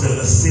you were going to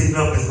ascend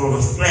up is going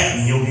to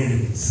flatten your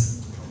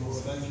enemies.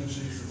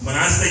 When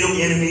I say your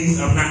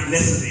enemies, I'm not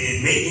necessarily,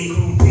 it may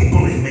include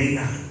people, it may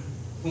not.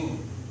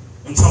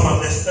 I'm talking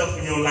about that stuff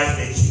in your life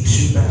that keeps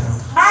you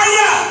bound.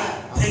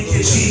 Higher! Thank you,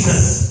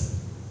 Jesus.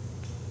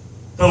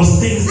 Those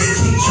things that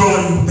keep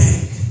drawing you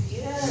back.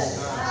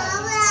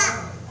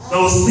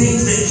 Those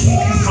things that keep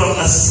you from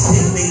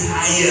ascending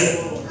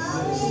higher.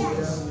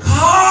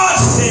 God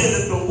said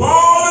that the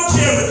wall of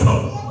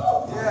Jericho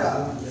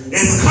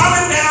is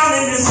coming down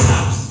in this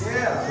house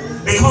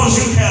because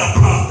you have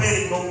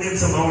prophetic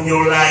momentum on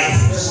your life.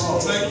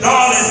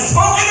 God has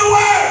spoken the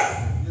word.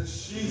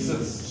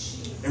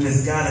 And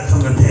it's got to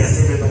come to pass.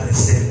 Everybody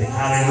standing.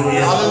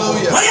 Hallelujah.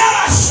 Hallelujah.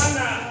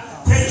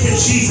 Thank you,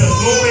 Jesus.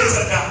 Glory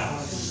to God.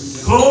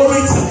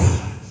 Glory to God.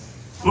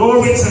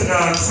 Glory to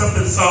God.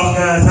 Something soft,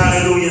 guys.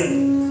 Hallelujah.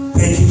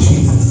 Thank you,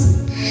 Jesus.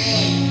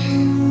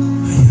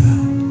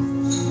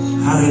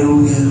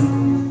 Hallelujah.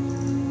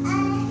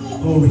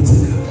 Glory to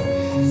God.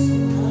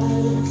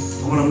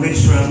 I want to make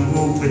sure I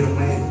move in a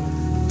way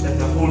that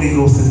the Holy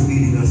Ghost is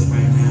leading us right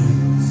now.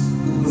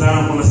 Because I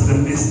don't want us to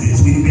miss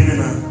this. We've been in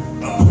a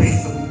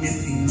place of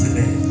missing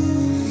today.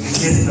 We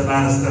missed a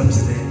lot of stuff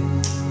today.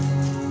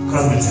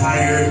 Because we're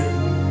tired.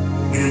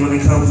 We didn't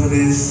really come for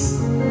this.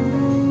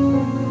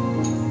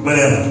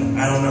 Whatever.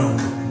 I don't know.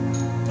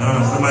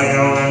 Somebody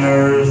got on our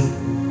nerves.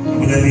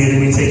 Would that be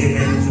enemy take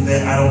advantage of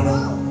that? I don't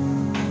know.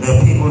 There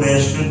are people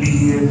that should be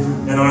here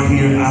that aren't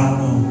here. I don't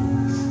know.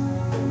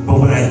 But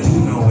what I do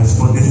know is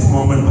for this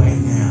moment right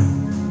now,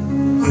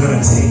 we're going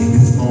to take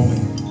this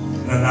moment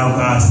and allow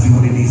God to do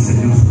what He needs to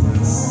do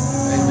for us.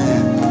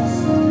 Amen.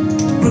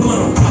 We're going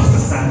to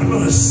prophesy. We're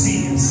going to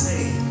see and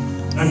say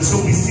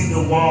until we see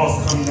the walls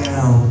come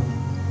down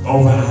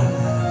over our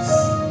lives.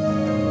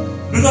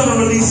 We're going to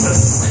release a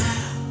sound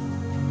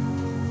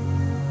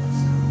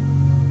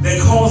that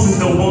causes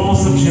the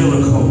walls of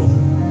Jericho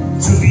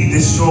to be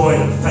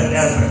destroyed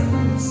forever.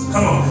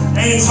 Come on. I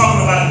ain't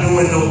talking about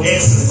doing no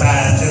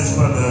exercise just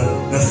for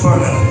the fun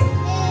of it.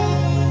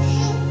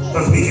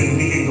 Because we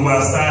can go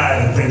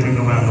outside and play ring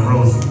around the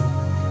rosy.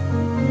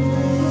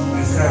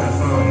 It's kind of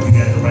fun if you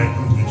got the right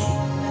group with you.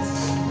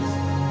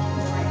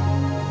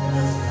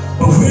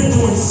 But we're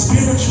doing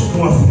spiritual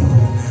warfare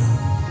right now.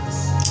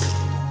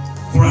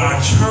 For our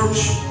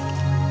church,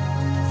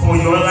 for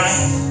your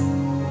life,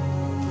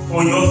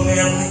 for your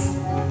family,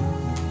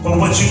 for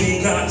what you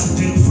need God to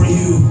do for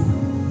you.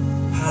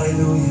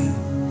 Hallelujah.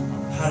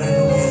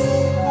 Hallelujah.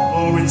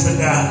 Glory to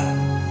God.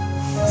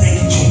 Thank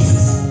you,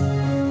 Jesus.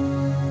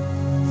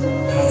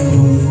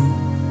 Hallelujah.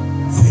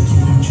 Thank you,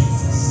 Lord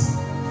Jesus.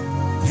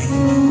 Thank you,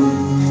 Lord.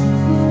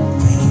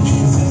 Thank you,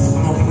 Jesus.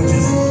 Come on, can we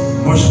just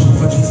worship Him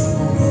for just a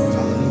moment?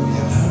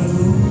 Hallelujah.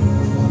 Hallelujah.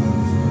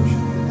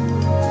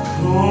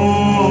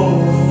 Oh.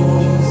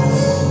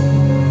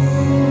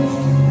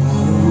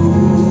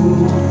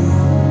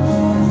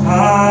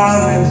 Hallelujah.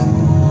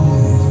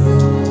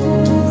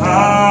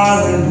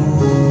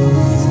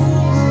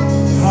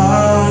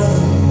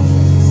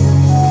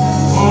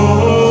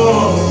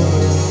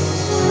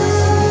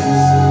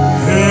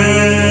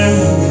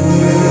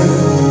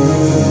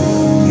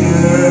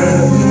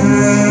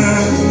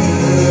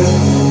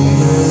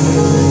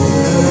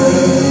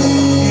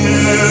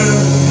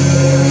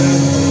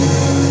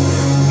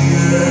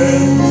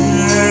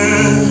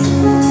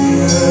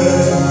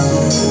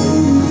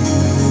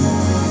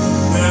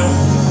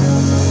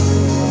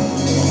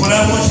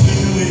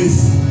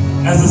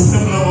 As a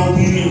symbol of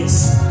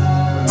obedience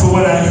to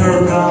what I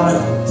heard God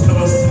tell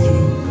us to do,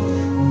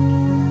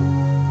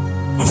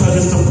 which are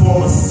just to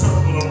form a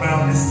circle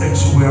around this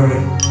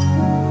sanctuary.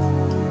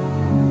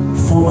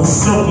 Form a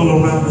circle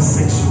around the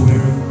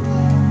sanctuary.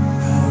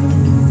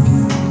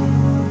 Hallelujah.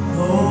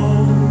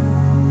 Lord,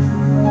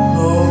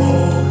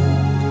 Lord,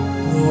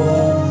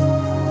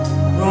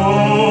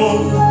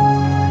 Lord,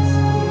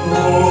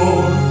 Lord,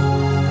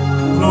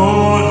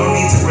 Lord. No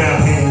need to grab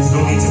hands. No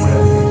need to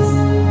grab hands.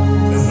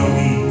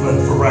 But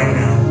for right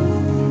now,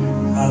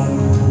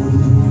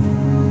 hallelujah,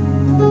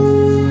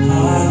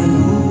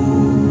 hallelujah.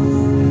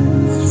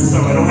 So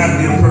I don't have to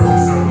be a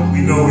perfect circle. We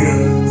know we're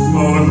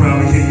small and proud.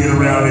 We can't get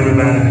around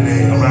everybody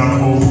today, around the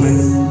whole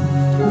place.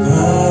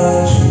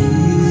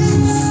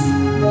 Jesus,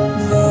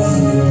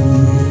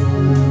 hallelujah.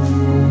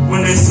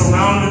 When they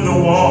surrounded the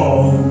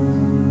wall,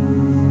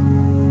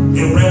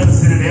 it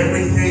represented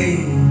everything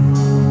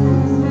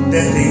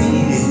that they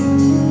needed,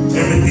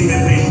 everything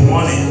that they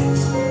wanted.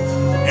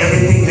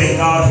 Everything that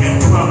God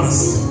had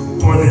promised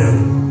for them.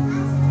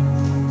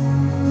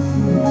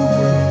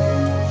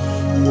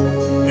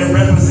 It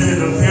represented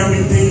the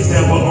very things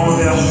that were on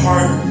their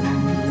heart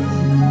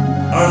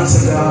unto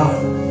God.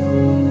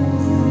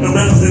 It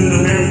represented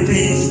the very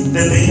things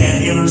that they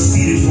had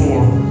interceded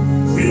for.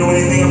 If you know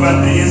anything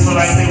about the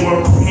Israelites, they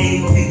were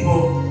praying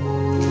people.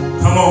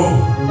 Come on.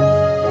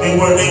 They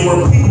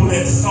were people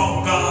that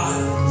sought God.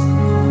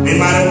 They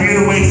might have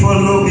veered away for a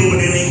little bit, but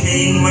then they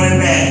came running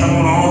back. Come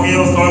on, all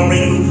hell started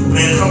breaking.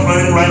 They come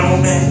running right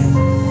on back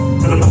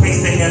to the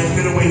place they had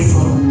veered away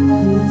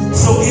from.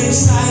 So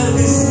inside of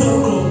this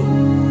circle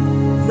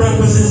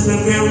represents the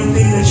very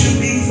thing that you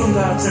need from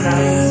God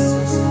tonight.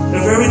 The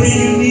very thing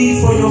you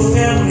need for your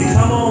family.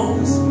 Come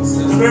on.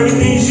 The very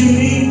things you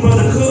need,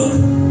 Brother Cook.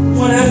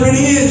 Whatever it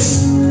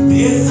is.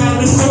 The inside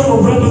of the circle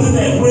represents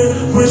that.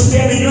 We're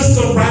standing, you're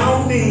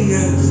surrounding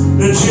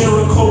the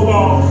Jericho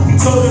wall. He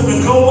told them to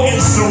go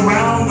and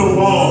surround the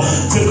wall,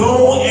 to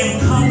go and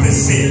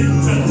compass it,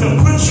 to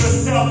put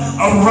yourself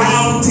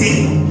around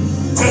it,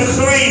 to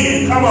claim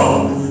it. Come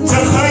on, to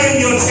claim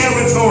your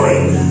territory,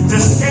 to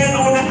stand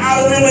on the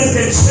outer limits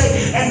and check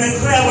and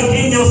declare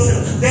within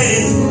yourself that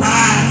it's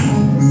mine.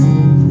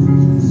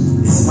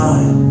 It's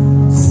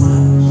mine. It's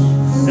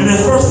mine. And the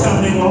first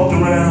time they walked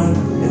around,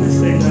 they didn't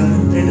say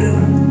nothing. They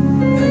didn't.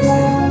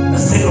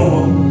 Let's take a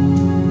walk.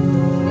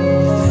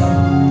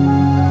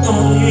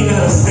 You ain't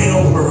gotta say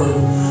a word,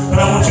 but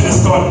I want you to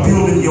start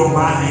building your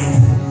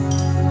mind.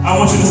 I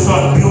want you to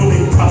start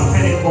building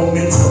prophetic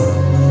momentum.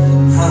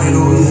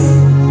 Hallelujah.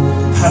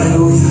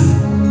 Hallelujah.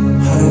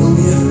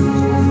 Hallelujah.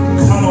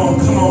 Come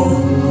on, come on.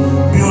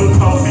 Build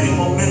prophetic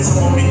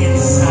momentum on the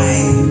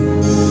inside.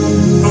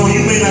 Come on,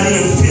 you may not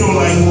even feel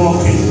like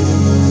walking.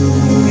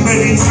 You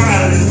may be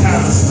tired of this kind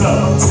of stuff.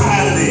 I'm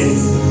tired of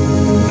this.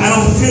 I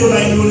don't feel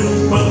like doing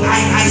it, but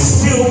I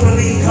still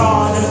believe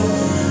God.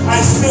 I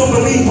still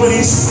believe what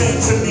He said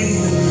to me.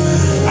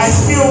 I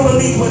still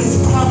believe what He's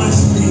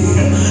promised me.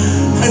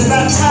 It's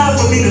not time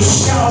for me to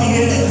shout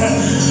yet,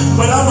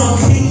 but I'm going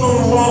to keep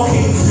on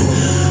walking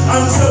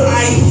until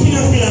I hear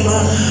Him.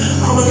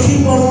 I'm going to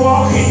keep on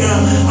walking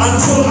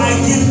until I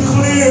get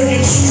clear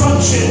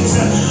instructions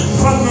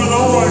from the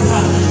Lord.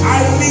 I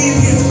need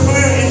His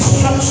clear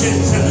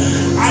instructions.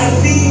 I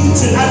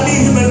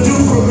need Him to do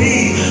for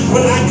me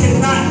what I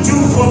cannot do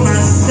for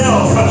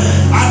myself.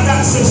 I've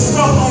got some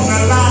stuff on the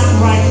line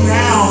right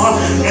now,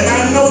 and I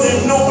know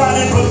that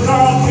nobody but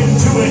God can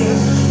do it.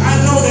 I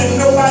know that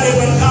nobody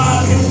but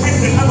God can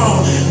fix it. Come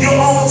on, you're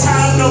on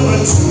time number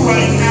 2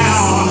 right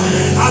now.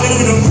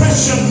 Hallelujah. The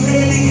pressure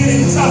may be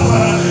getting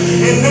tougher.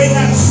 It may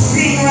not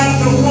seem like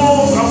the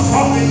walls are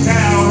falling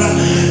down.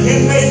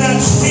 It may not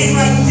seem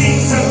like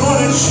things are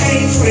going to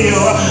change for you,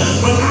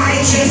 but I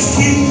just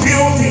keep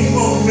building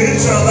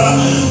momentum.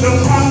 The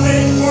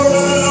prophetic word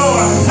of the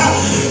Lord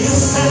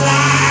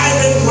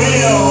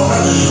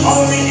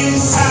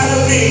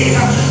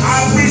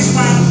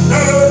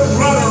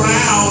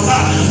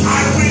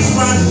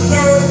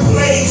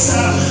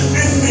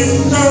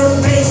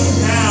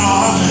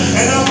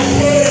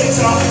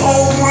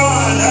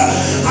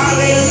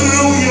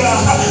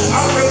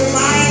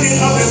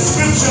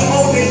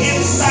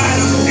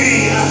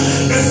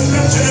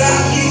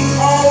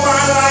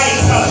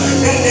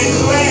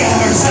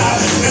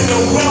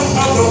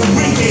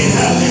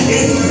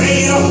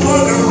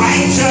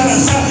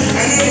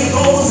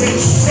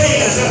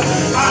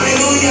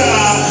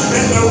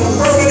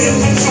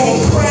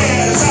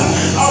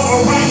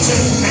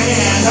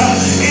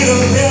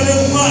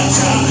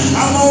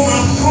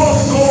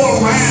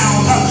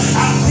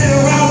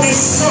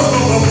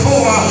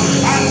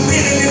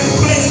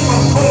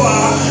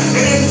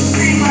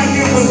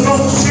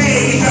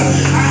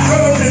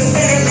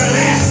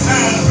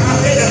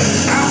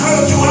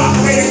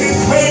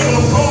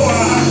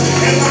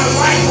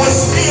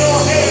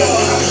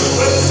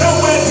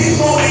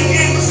deep on the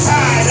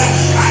inside,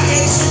 I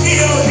can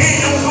still hear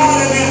you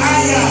calling me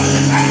higher.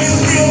 I can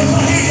still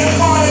hear you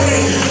calling me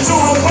to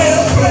a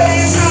greater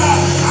place.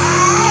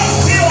 I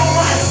feel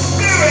my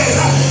spirit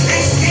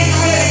is getting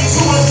ready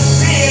to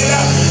ascend.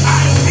 I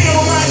feel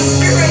my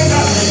spirit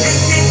is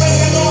getting ready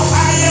to go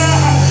higher.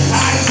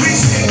 I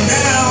reached it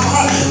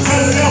now to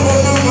level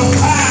number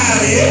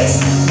 5. Yes.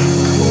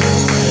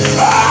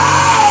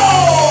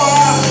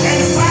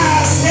 And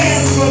 5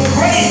 stands for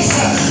grace.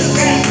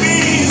 That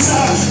means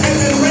that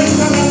the grace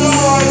of the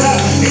Lord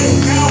is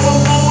now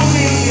upon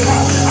me.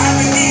 I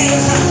begin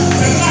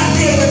to not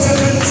be able to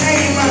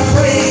contain my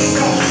praise.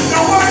 The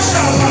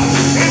worship,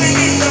 it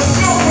begins to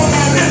flow from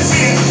my lips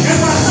here. If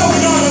I saw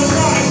you on the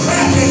started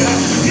clapping,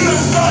 you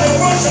done started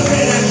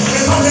worshiping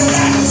because it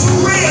got too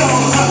real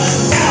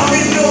down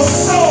in your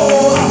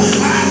soul.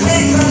 I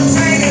can't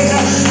contain it.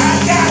 I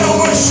gotta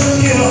worship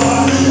you.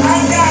 I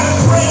gotta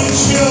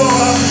praise you.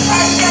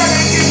 I gotta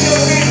give your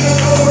name the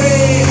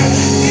glory.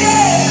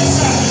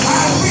 Yes, I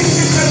reached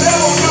it to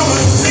level number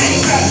 6.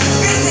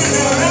 This is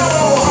the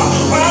level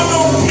where I'm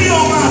gonna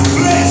kill my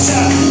flesh.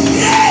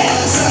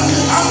 Yes,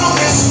 I'm gonna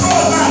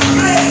destroy my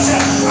flesh.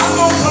 I'm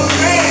gonna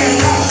command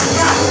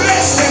my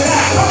flesh to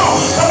die. Come on,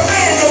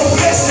 command your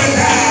flesh to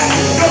die.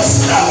 Your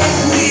stuff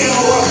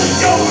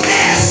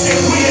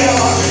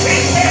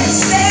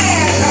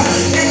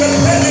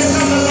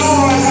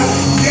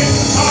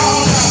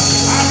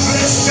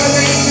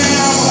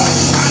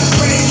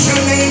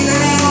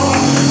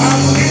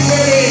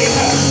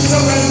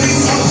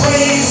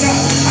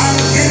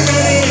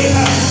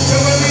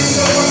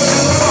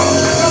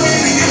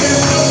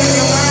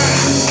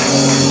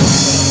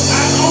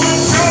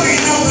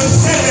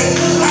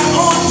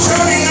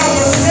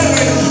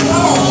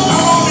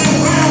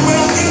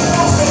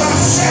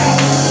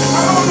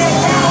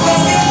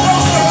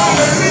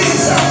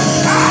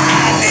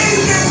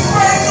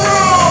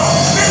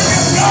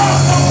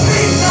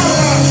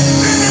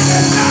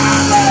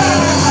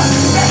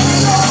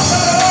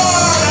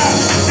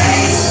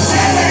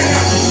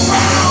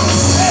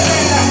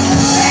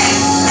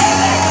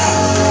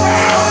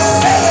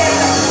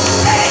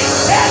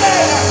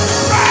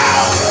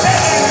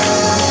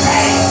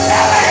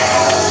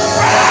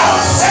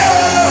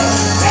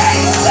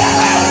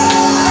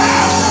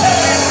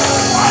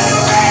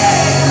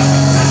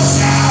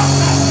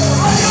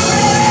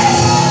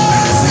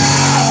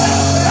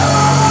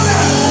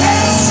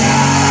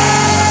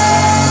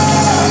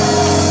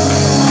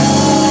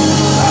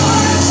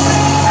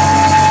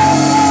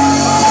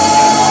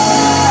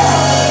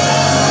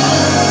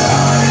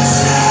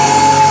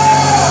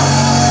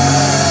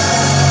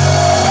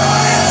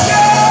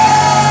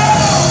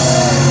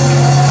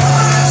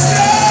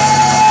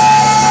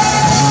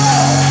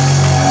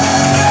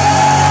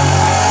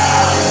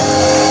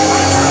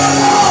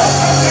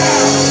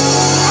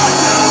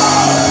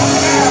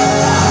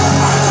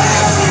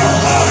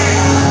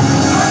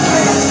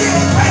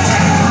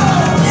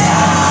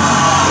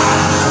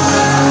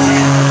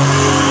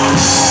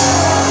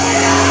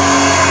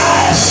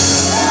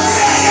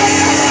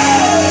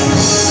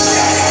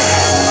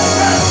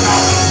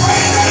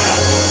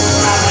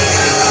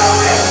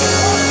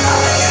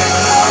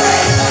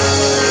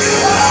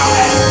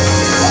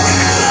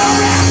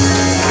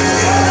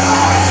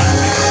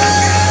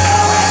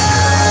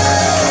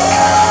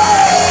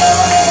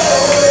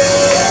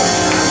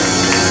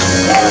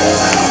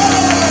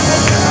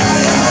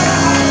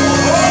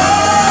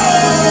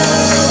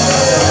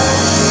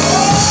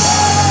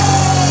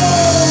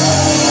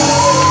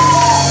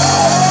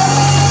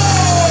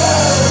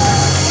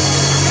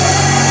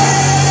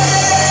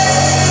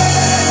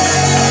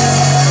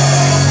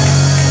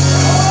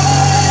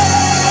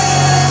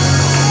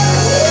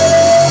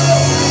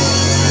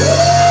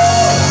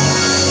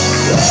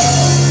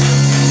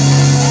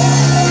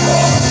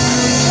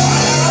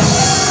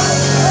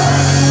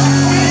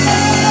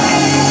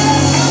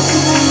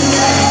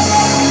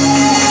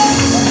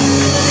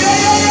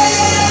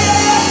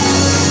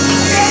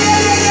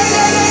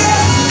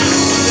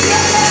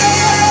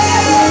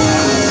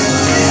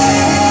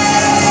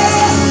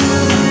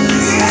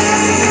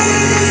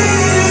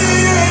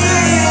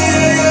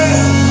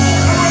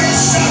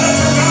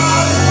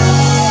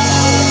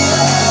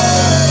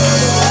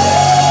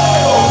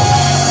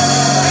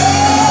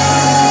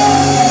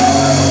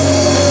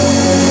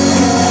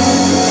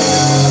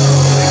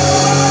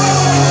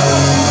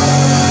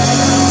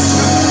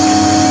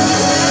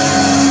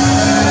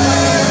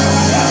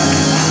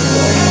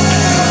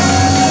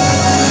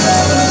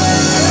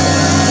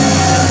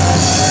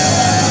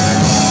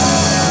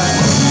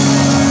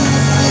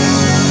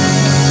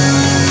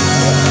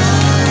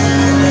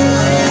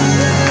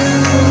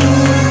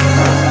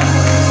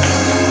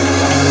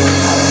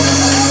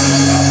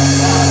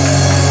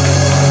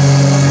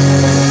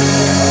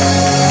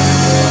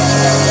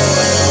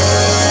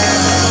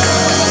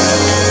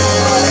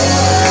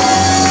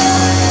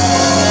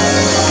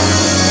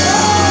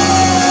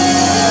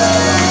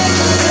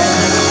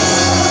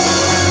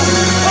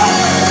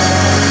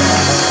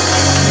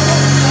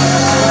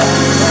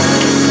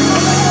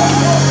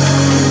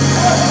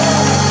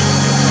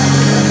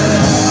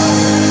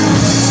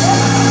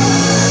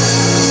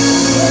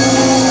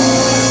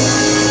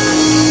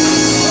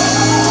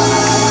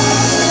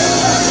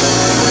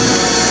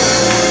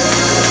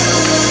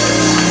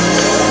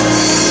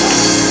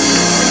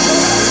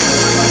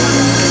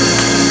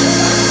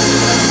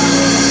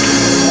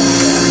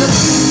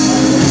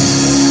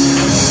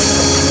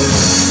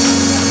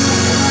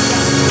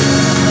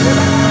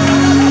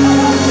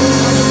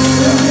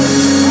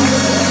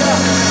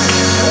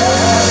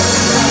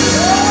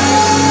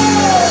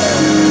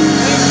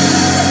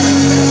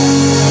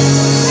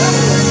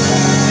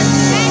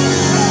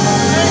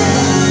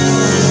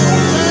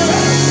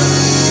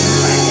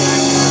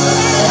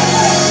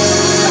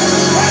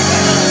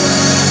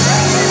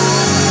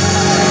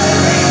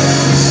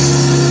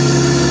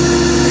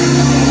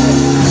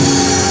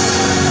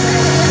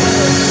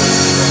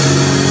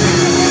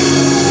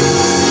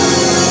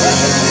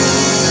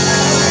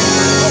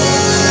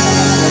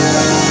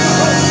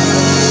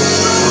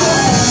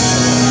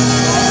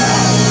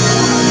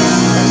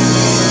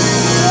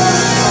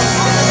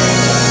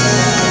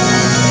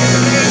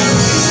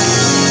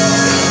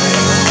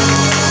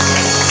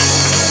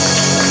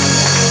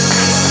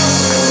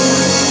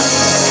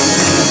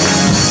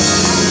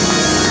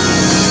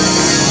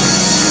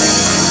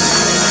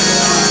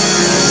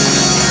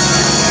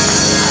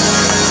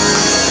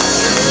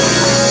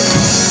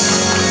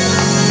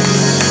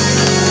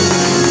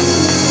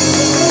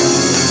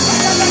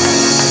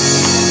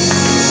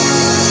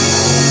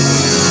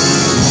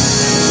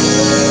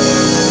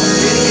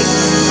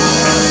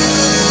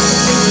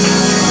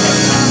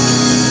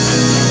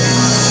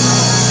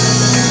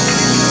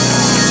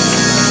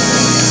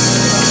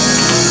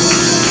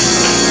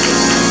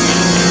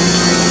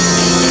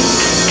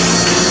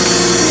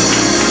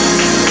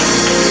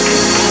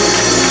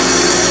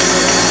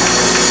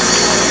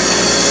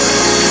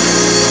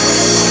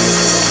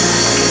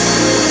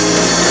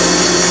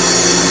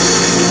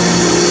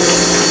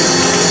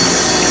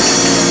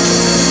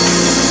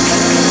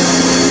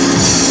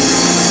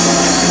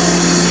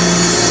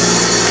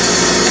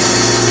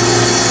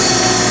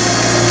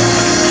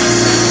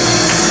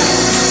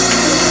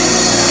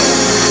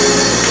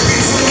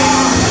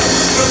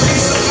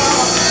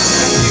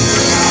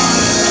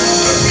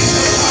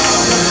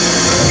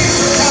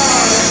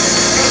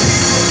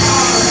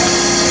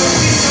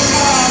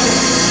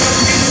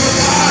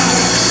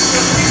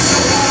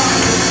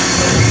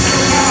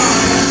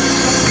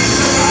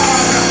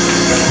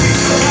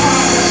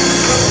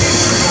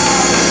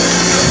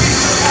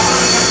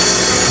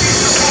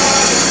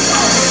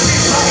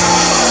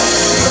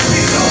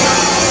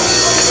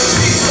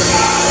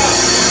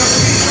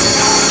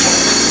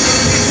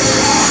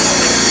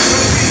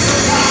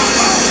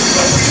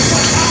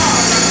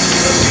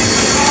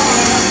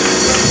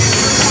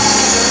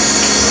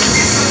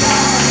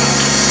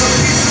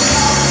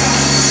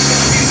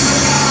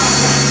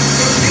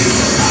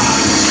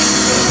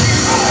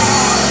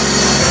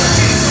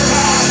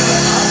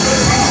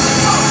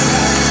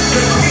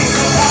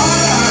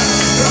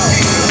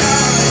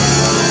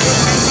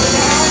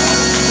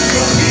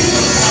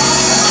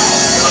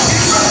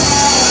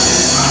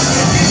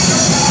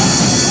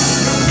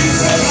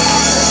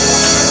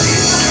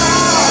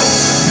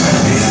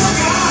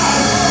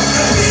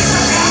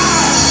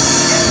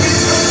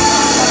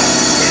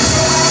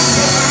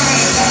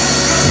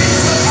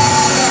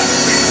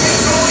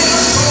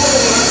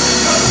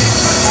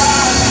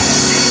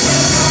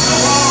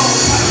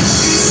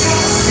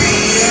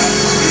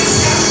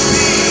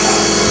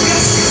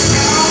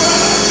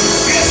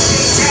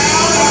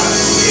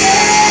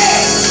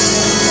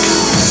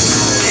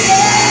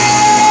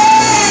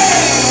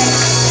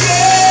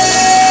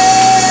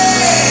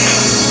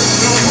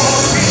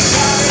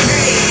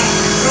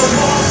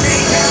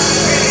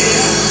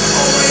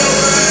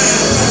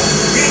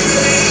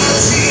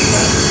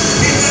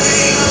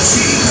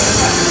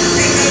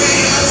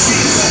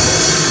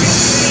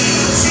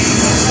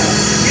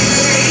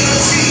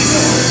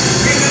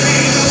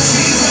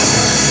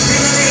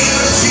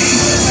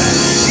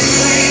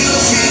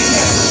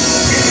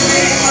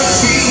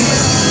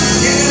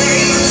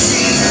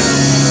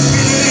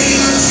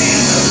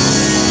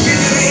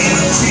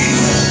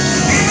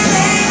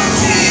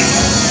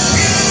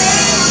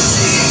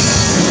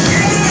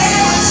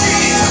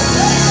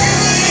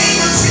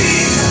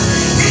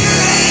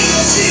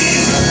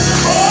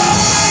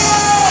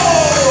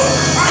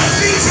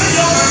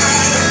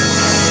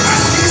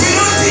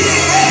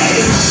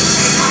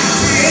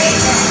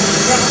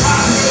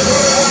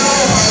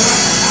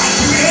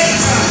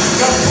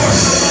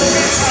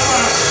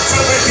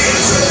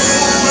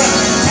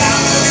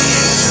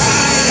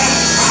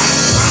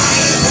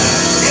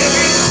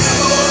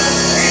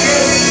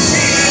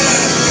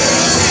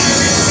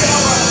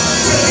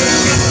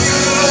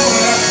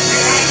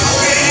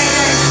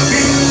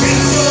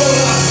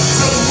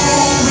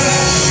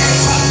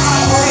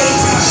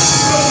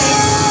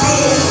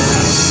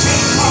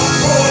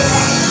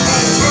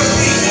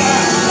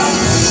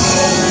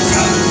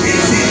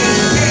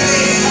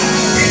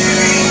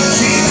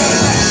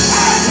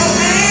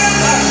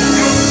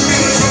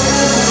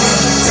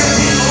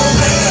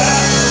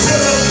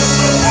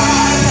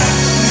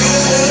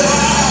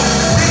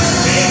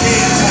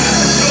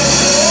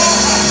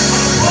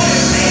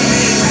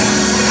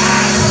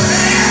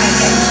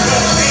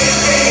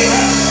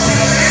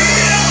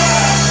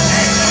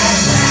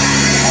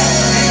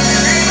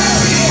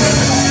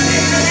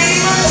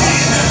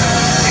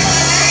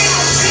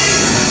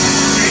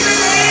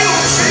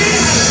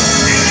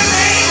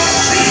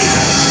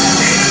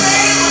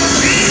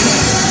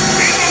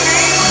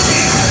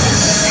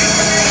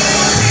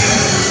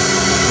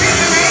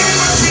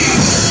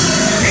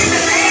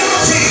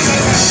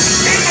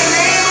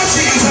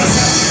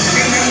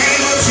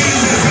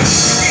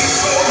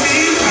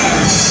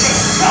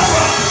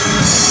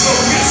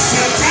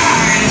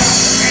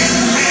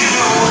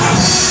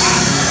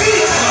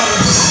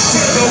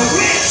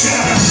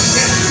church.